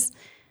times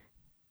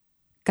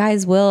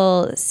guys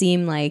will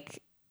seem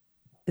like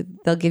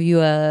they'll give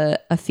you a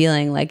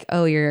feeling like,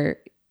 oh, you're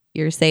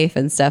safe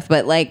and stuff,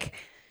 but like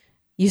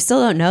you still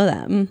don't know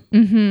them.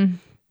 Mm-hmm.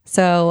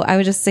 So I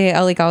would just say,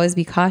 always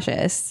be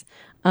cautious.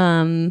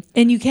 And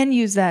you can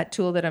use that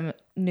tool that I'm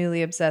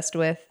newly obsessed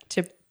with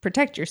to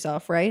protect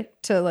yourself, right?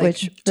 To like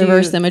Which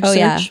Reverse image Oh,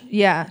 yeah. search.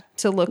 Yeah,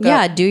 to look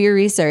Yeah, up. do your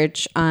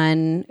research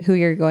on who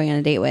you're going on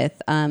a date with.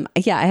 I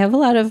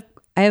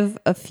have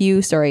a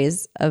few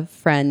stories of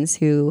friends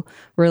who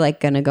were like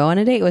going to go on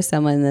a date with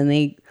someone, and then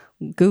they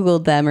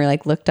Googled them or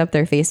like looked up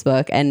their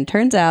Facebook, and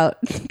turns out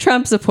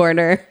Trump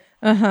supporter.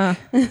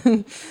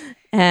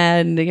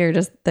 And they're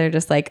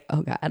just like,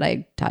 oh God,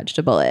 I dodged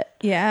a bullet.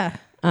 Yeah.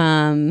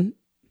 How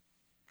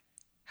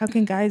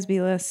can guys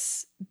be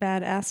less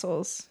bad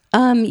assholes?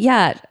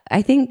 Yeah,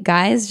 I think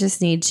guys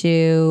just need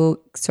to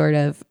sort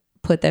of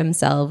put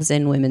themselves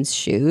in women's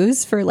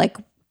shoes for like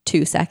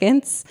 2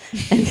 seconds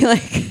and be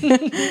like,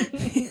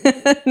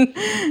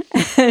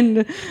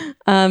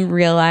 and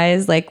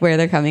realize like where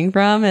they're coming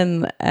from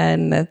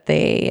and that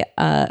they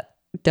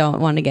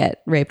don't want to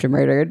get raped or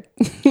murdered.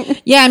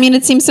 Yeah, I mean,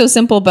 it seems so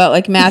simple, but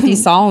like Matthew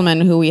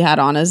Solomon, who we had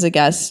on as a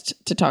guest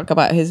to talk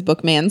about his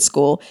book Man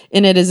School,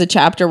 in it is a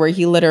chapter where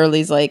he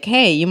literally is like,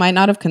 hey, you might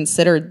not have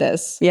considered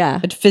this. Yeah.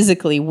 But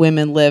physically,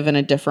 women live in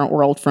a different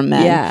world from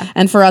men. Yeah.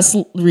 And for us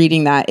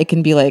reading that, it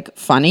can be like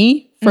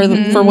funny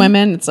for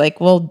women. It's like,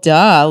 well,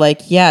 duh.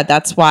 Like, yeah,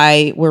 that's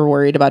why we're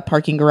worried about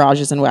parking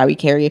garages and why we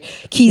carry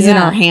keys in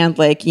Yeah. our hand,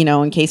 like,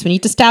 in case we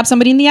need to stab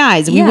somebody in the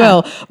eyes, we Yeah.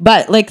 will.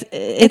 But like,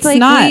 it's like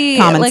not we-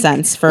 common like-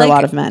 sense for a like,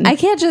 lot of men. we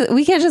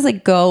can't just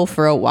like go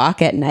for a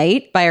walk at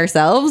night by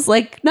ourselves.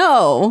 Like,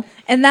 no.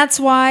 And that's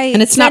why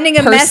And it's not sending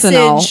a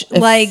personal message if-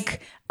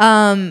 like,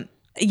 I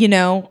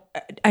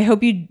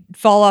hope you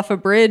fall off a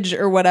bridge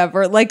or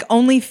whatever, like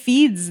only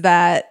feeds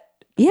that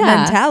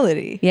Yeah.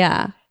 mentality.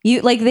 Yeah.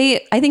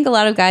 I think a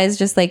lot of guys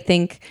just like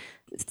think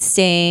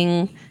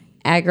staying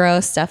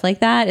aggro, stuff like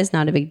that is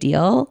not a big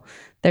deal.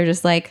 They're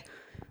just like,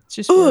 It's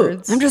just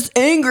words. I'm just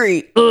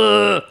angry.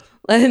 Ugh.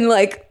 And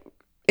like,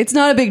 it's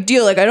not a big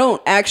deal. Like, I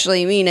don't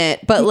actually mean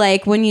it. But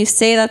like, when you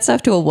say that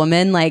stuff to a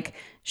woman, like,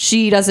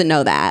 she doesn't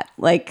know that.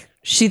 Like,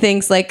 she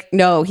thinks like,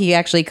 no, he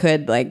actually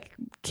could like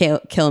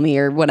kill me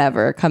or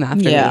whatever, come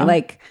after Yeah. me.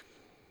 Like,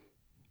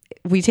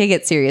 we take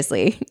it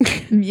seriously.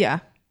 Yeah.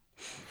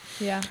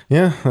 Yeah.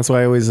 Yeah, that's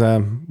why I always,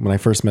 when I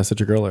first message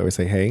a girl, I always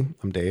say, "Hey,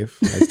 I'm Dave.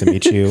 Nice to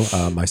meet you.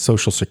 My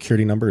social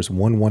security number is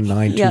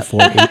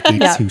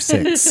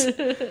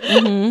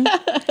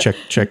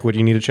 119248826. Check what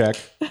you need to check.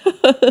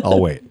 I'll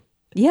wait."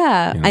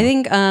 Yeah, I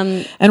think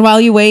And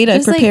while you wait, I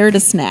Just, like- prepared a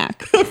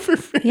snack.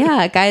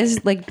 yeah,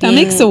 guys like That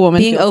makes a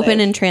woman being feel open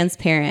safe. and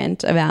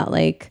transparent about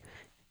like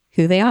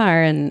who they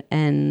are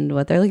and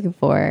what they're looking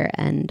for,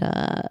 and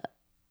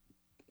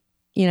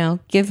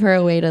give her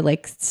a way to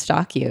like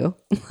stalk you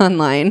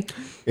online.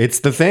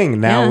 It's the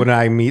thing now. Yeah. When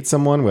I meet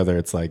someone, whether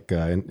it's like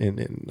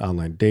in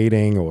online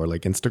dating or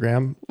like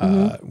Instagram,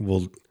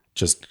 we'll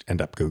just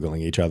end up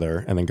Googling each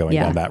other and then going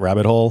Yeah. down that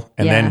rabbit hole,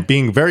 and Yeah. then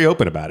being very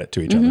open about it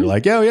to each other.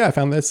 Like, "Oh yeah, I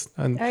found this,"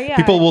 and yeah.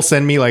 people will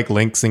send me like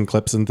links and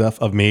clips and stuff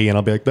of me, and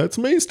I'll be like, "That's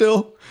me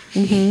still."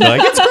 They're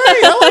like, "It's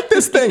great. I like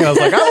this thing." And I was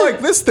like, "I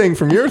like this thing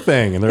from your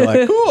thing," and they're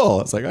like,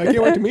 "Cool." It's like, "I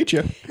can't wait to meet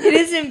you." It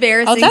is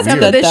embarrassing that's some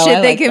good, of the though. shit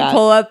I they like can that.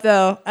 pull up,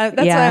 though.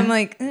 That's Yeah. why I'm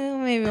like,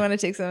 maybe want to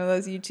take some of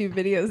those YouTube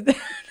videos down.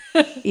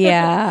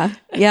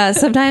 Yeah.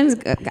 Sometimes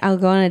I'll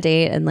go on a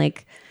date and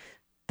like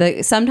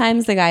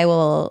sometimes the guy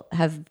will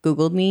have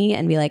Googled me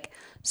and be like,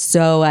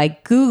 "So I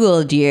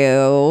Googled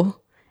you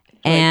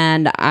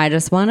and I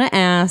just want to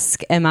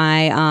ask, am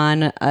I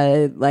on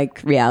a like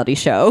reality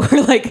show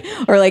or like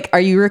are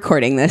you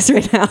recording this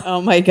right now?"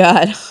 Oh my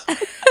God.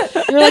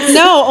 You're like,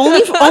 no,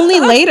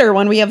 only later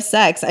when we have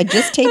sex. I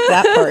just taped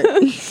that part.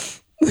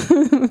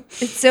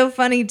 It's so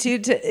funny, too,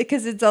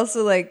 because it's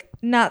also like,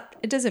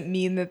 it doesn't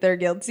mean that they're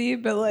guilty,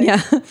 but like,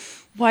 Yeah.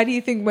 why do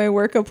you think my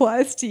work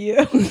applies to you?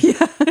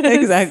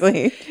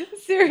 Exactly.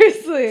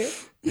 Seriously.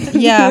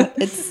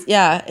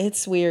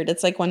 It's weird.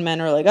 It's like when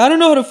men are like, "I don't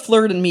know how to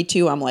flirt in Me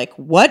Too." I'm like,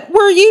 what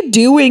were you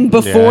doing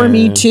before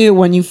Me Too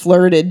when you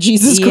flirted?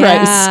 Jesus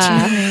Christ.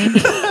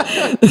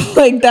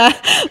 Like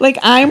that. Like,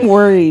 I'm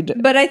worried.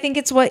 But I think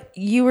it's what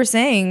you were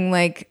saying,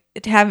 like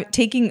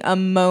taking a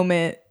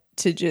moment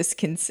to just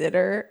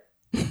consider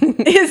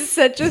is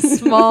such a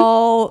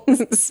small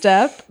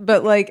step,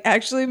 but like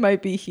actually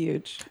might be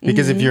huge.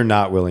 Because if you're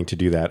not willing to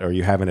do that, or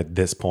you haven't at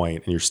this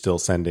point, and you're still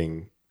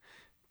sending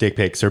dick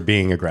pics or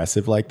being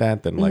aggressive like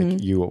that, then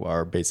like you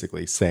are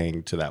basically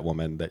saying to that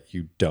woman that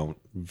you don't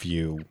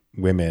view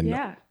women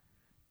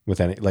with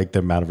any like the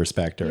amount of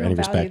respect or You any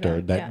don't value respect or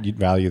them, that you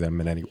value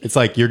them in any. It's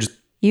like you're just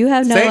You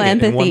have no saying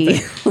it in one empathy.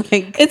 thing.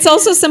 Like It's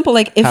also simple.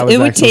 Like, if How is it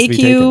that would supposed to take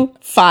be you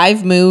taken?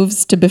 5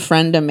 moves to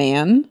befriend a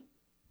man,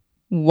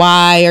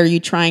 why are you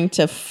trying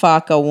to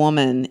fuck a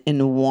woman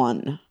in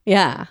one?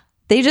 yeah.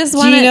 They just Do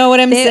want you know what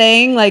I'm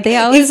saying? Like, They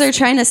always are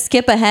trying to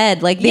skip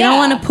ahead. Like they don't Yeah.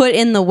 want to put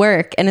in the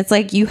work, and it's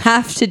like you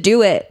have to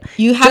do it.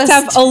 you have to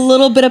have Just- a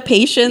little bit of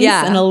patience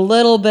Yeah. and a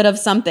little bit of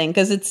something,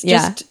 because it's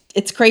Yeah. just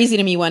it's crazy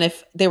to me when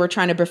if they were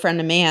trying to befriend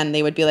a man,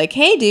 they would be like,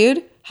 "Hey,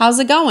 dude, how's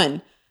it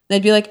going?"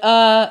 They'd be like,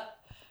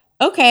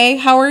 okay,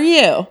 how are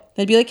you?"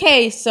 They'd be like,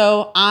 "Hey,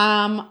 so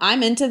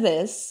I'm into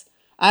this.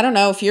 I don't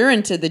know if you're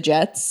into the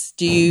Jets.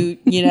 Do you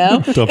know?"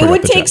 Don't It bring would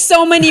up the take Jets.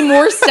 so many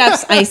more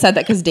steps. I said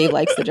that because Dave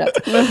likes the Jets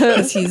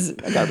because he's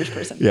a garbage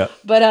person. Yeah.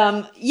 But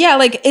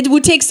like it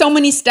would take so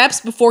many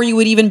steps before you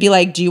would even be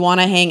like, "Do you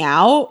want to hang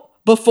out?"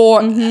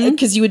 Before,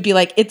 because you would be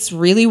like, "It's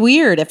really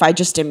weird if I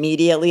just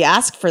immediately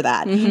ask for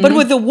that." But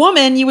with a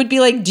woman, you would be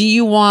like, "Do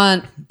you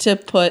want to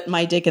put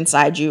my dick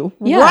inside you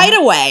right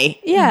away?"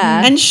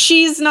 Yeah. And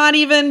she's not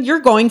even, you're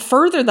going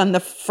further than the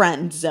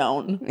friend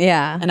zone.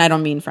 Yeah. And I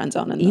don't mean friend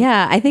zone.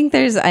 Yeah. I think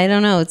I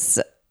don't know. It's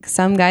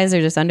some guys are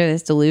just under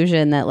this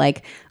delusion that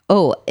like,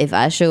 oh, if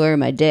I show her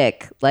my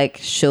dick, like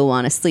she'll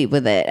want to sleep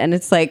with it. And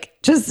it's like,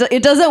 just,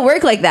 it doesn't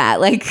work like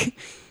that. Like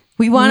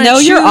we want to know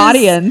your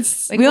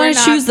audience. Like, we we're want to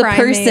not choose the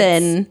primates.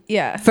 person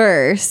Yeah.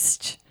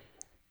 first.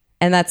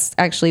 And that's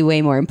actually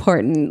way more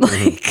important.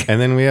 Like,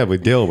 And then we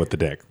deal with the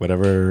dick,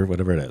 whatever it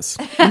is.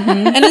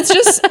 And it's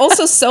just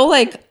also so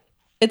like,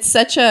 it's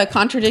such a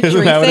contradictory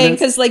Isn't that what it thing is?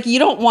 because like you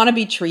don't want to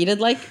be treated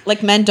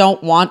like men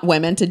don't want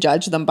women to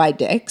judge them by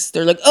dicks.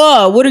 They're like,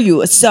 "Oh, what are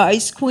you, a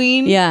size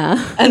queen?"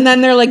 yeah. And then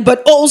they're like,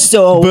 but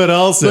also, But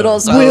also,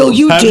 will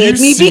you have dig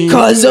you me seen-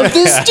 because of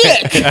this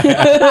dick?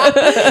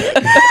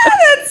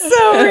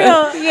 So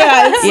real.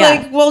 Yeah, it's Yeah.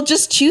 like, well,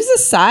 just choose a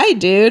side,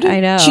 dude. I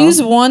know.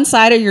 Choose one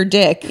side of your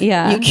dick.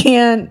 Yeah. You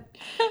can't.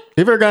 Have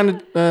you ever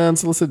gotten an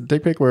unsolicited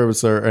dick pic where it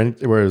was a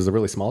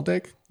really small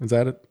dick? Is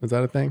that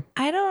a thing?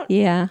 I don't.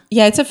 Yeah.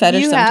 Yeah, it's a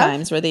fetish You have?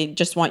 sometimes where they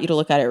just want you to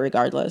look at it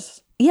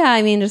regardless. Yeah.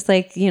 I mean, just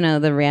like,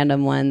 the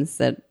random ones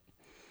that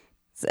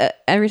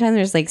every time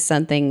there's like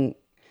something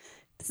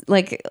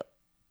like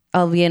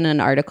I'll be in an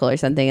article or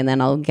something and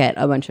then I'll get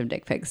a bunch of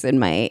dick pics in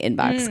my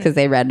inbox because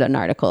they read an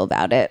article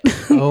about it.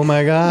 Oh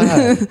my god!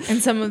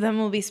 And some of them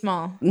will be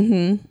small.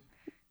 Mm-hmm.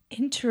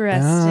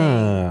 Interesting.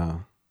 Ah.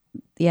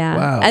 Yeah.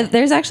 Wow.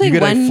 There's actually You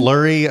get one. a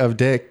flurry of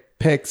dick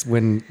pics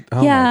when.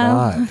 Oh Yeah.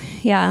 my god!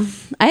 Yeah.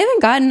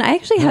 I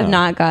actually have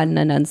not gotten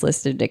an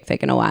unsolicited dick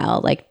pic in a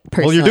while. Like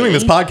personally. Well, you're doing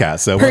this podcast,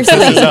 so once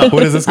this is up,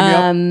 what is this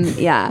going to be up?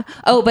 Yeah.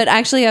 Oh, but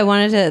actually I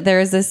wanted to,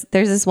 there's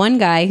this one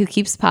guy who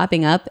keeps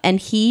popping up and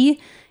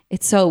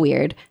it's so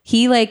weird.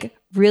 He like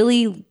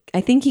really,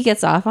 I think he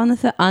gets off on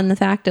the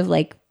fact of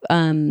like,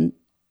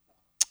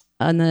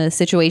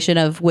 situation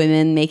of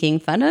women making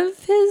fun of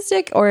his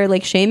dick or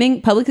like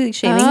publicly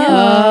shaming him.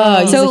 Oh,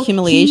 he's a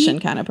humiliation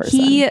kind of person.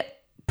 He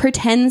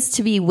pretends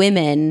to be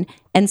women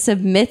and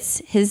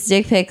submits his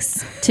dick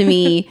pics to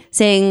me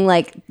saying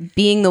like,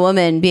 being the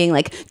woman, being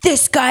like,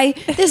 this guy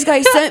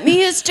sent me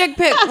his dick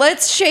pic,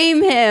 let's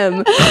shame him.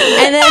 And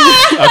then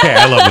Okay,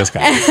 I love this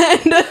guy.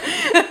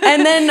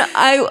 and then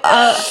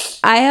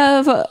I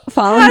have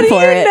fallen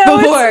for it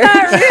before.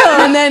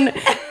 It's not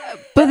real?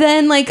 But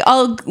then like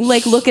I'll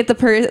like look at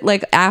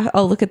the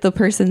I'll look at the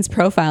person's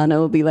profile and it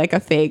will be like a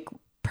fake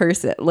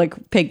person, like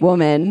fake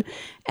woman,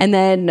 and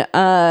then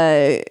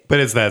But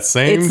it's that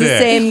same it's dick. the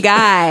same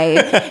guy.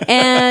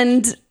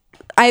 And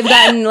I've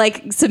gotten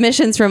like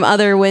submissions from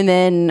other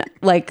women,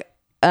 like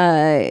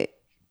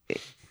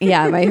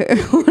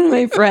one of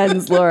my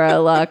friends, Laura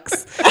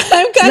Lux,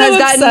 I'm kind has of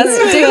gotten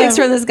obsessed with dick him. pics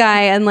from this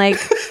guy, and like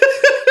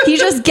he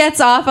just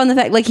gets off on the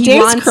fact like he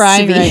Dave's wants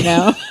crying to be right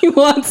now. he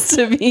wants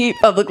to be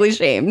publicly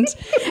shamed,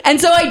 and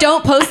so I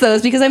don't post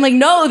those because I'm like,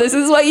 no, this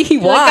is what he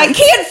wants. Like, I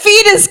can't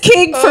feed his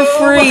kink for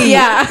free.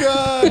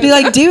 Yeah. Be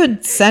like,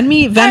 dude, send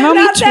me Venmo me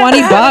Not that $20.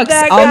 mad at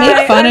that I'll guy.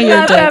 make fun of I'm your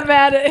not dick. that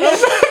mad at him.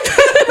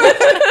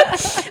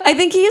 I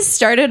think he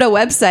started a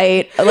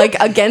website like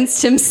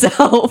against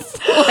himself,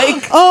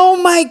 like Oh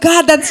my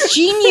god, that's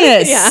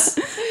genius.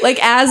 yeah, like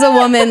as a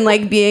woman,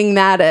 like being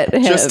mad at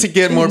him Just to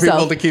get more himself.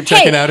 people to keep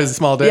checking out his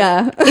small dick.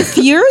 Yeah. If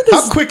you're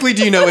How this, quickly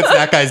do you know it's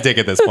that guy's dick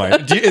at this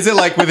point? Is it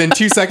like within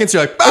 2 seconds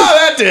you're like, oh,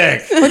 that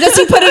dick? or does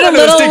he put it I in know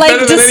this little dick like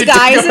better than any dick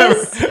I've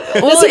disguises?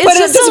 ever- Well, Does he it's put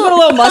just a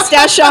little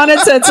mustache on it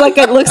so it's like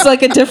it looks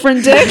like a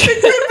different dick? It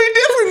could be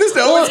different this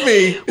time. It's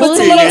me. With It's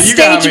a me. little You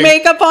got stage me.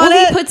 makeup on Well,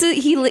 it? he puts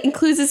it.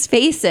 Includes his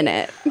face in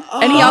it,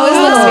 and he always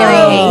looks very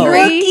Oh.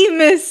 angry. Rookie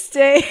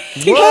mistake.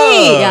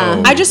 Whoa.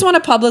 Yeah. I just want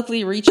to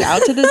publicly reach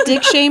out to this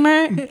dick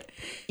shamer.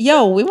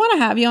 Yo, we want to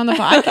have you on the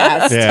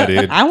podcast. Yeah,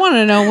 dude. I want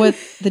to know what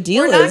the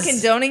deal We're not is.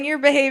 condoning your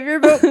behavior,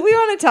 but we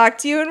want to talk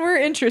to you and we're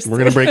interested. We're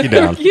gonna break you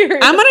down. You're-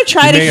 I'm gonna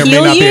try You to may or may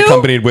heal not be you.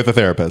 accompanied with a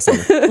therapist.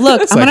 Look,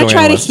 I'm gonna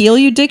try to Psychoanalyst. heal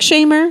you, dick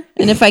shamer.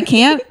 And if I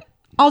can't,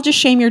 I'll just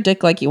shame your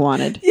dick like you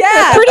wanted.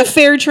 Yeah. Pretty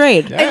fair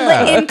trade.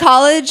 Yeah. In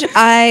college,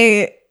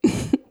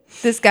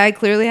 this guy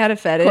clearly had a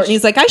fetish.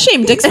 Courtney's like, I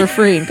shame dicks for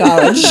free in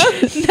college.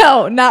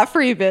 No, not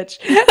free, bitch.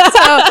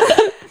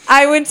 So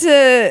I went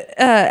to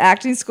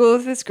acting school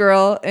with this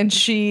girl, and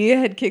she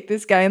had kicked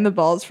this guy in the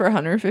balls for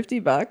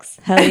 $150.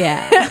 Hell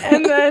yeah!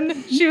 And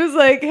then she was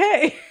like,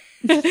 "Hey,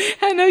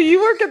 I know you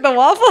work at the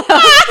Waffle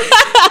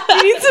House.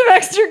 You need some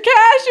extra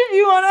cash if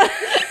you want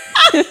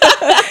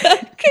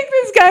to kick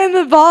this guy in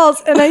the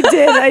balls." And I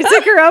did. I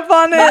took her up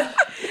on it.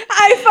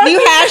 New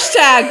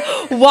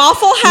hashtag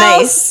Waffle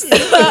House.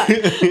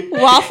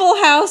 Waffle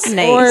House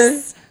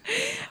Nice.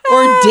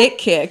 or dick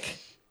kick.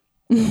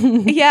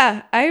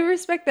 Yeah, I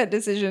respect that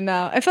decision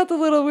now. I felt a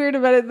little weird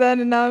about it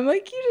then, and now I'm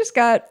like, you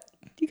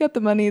got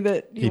the money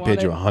that you He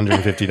paid you wanted.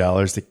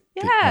 $150 to.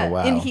 Yeah, Oh,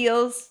 wow. in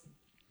heels.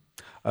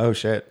 Oh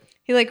shit.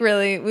 He like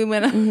really. We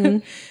went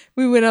up.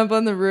 We went up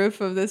on the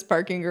roof of this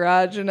parking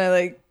garage, and I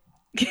like.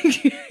 Young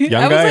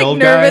I was, guy, like, old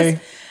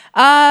nervous.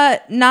 guy.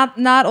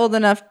 Not old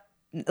enough.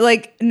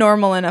 Like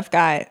normal enough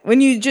guy.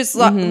 When you just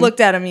looked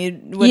at him, you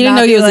would You didn't not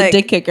know be he was like, a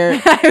dick kicker.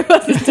 I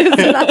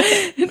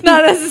wasn't just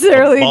not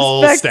necessarily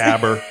Ball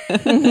expecting.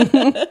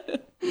 stabber.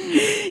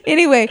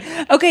 Anyway,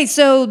 okay,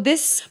 so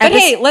this. But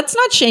hey, let's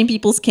not shame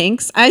people's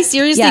kinks. I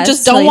seriously Yeah,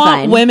 just it's don't totally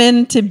want fine.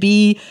 women to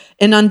be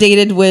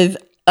inundated with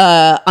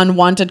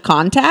unwanted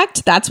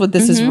contact. That's what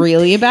this is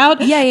really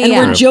about. Yeah, yeah, And yeah.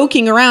 we're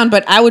joking around,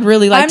 but I would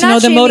really like I'm to know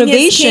not the shaming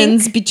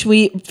his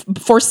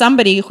motivations for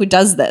somebody who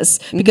does this,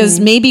 because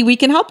maybe we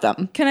can help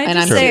them. Can I And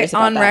just I'm say serious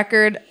about on that.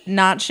 record,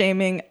 not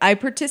shaming? I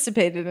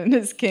participated in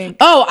his kink.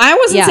 Oh, I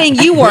wasn't Yeah. saying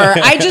you were.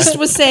 I just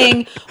was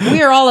saying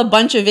we are all a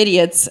bunch of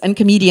idiots and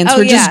comedians. Oh,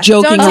 We're yeah. just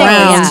joking Don't take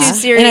around. it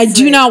too And I seriously.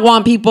 do not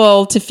want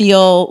people to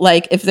feel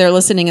like if they're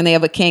listening and they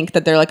have a kink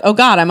that they're like, oh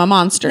God, I'm a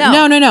monster.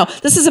 No. No.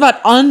 This is about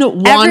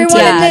unwanted. Everyone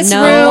in this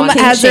no room kink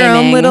has their own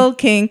shaming. little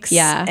kinks.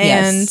 Yeah.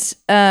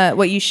 And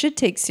what you should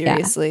take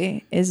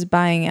seriously is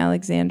buying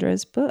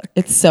Alexandra's book.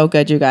 It's so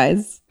good, you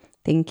guys.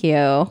 Thank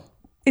you.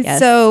 It's Yes.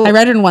 so I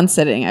read it in one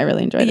sitting. I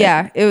really enjoyed it.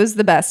 yeah, it was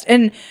the best.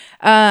 And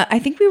I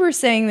think we were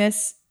saying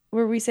this.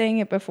 Were we saying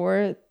it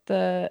before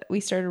we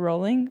started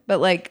rolling?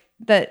 But like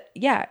that,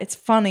 yeah, it's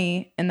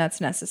funny and that's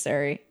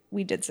necessary.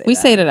 We did say We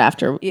that. said it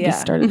after we Yeah.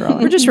 started rolling.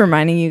 We're just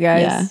reminding you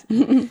guys.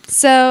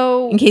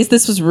 So in case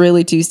this was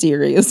really too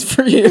serious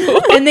for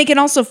you. and they can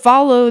also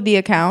follow the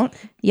account.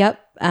 Yep,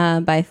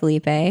 by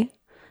Felipe.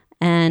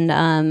 And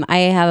I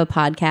have a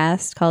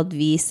podcast called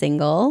V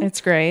Single.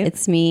 It's great.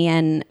 It's me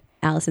and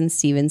Allison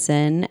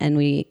Stevenson, and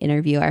we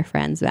interview our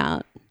friends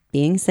about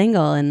being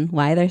single and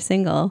why they're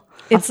single.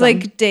 It's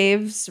like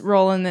Dave's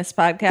role in this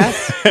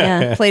podcast,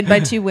 Yeah. played by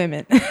two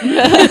women.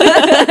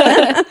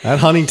 At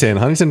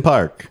Huntington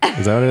Park.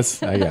 Is that what it is?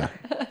 Yeah.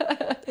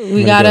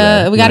 we go gotta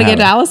there. we gotta Yeah. get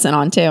Allison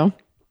on too.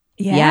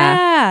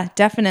 Yeah,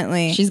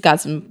 definitely. She's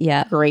got some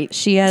Yeah. great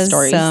She has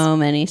stories. so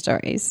many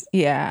stories.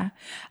 Yeah.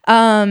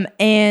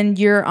 And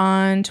you're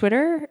on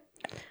Twitter?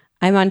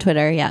 I'm on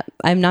Twitter. Yeah,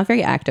 I'm not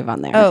very active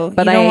on there. Oh,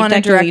 but you don't I wanna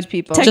technically- direct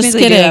people. Technically, Just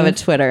do kidding. have a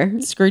Twitter.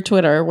 Screw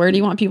Twitter. Where do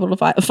you want people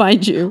to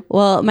find you?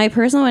 Well, my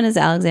personal one is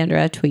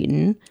Alexandra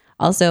Tweten.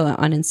 Also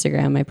on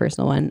Instagram, my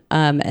personal one.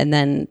 And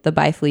then the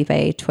by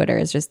Felipe Twitter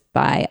is just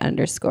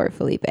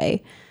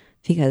by_Felipe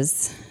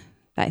because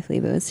by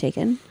Felipe was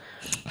taken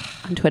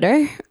on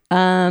Twitter.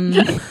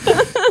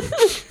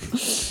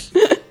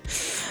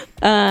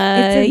 It's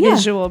a yeah.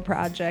 visual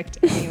project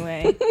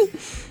anyway.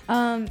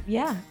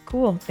 Yeah,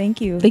 cool.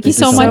 Thank you. Thank you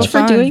so much for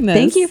fun. doing this.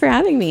 Thank you for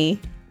having me.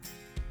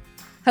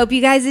 Hope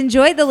you guys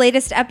enjoyed the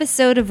latest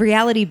episode of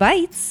Reality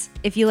Bites.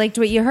 If you liked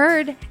what you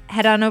heard,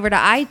 head on over to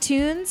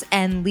iTunes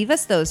and leave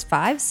us those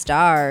 5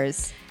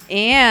 stars.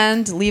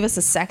 And leave us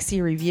a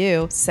sexy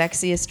review.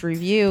 Sexiest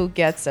review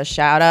gets a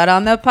shout out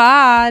on the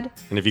pod.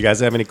 And if you guys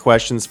have any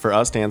questions for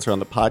us to answer on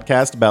the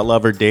podcast about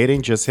love or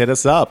dating, just hit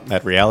us up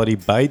at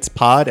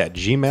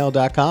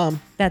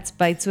realitybitespod@gmail.com. That's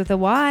Bites with a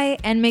Y.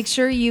 And make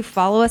sure you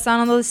follow us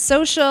on all those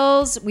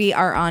socials. We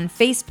are on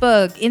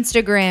Facebook,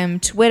 Instagram,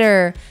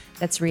 Twitter.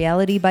 That's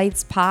Reality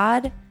Bites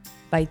Pod,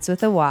 Bites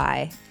with a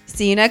Y.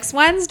 See you next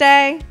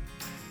Wednesday.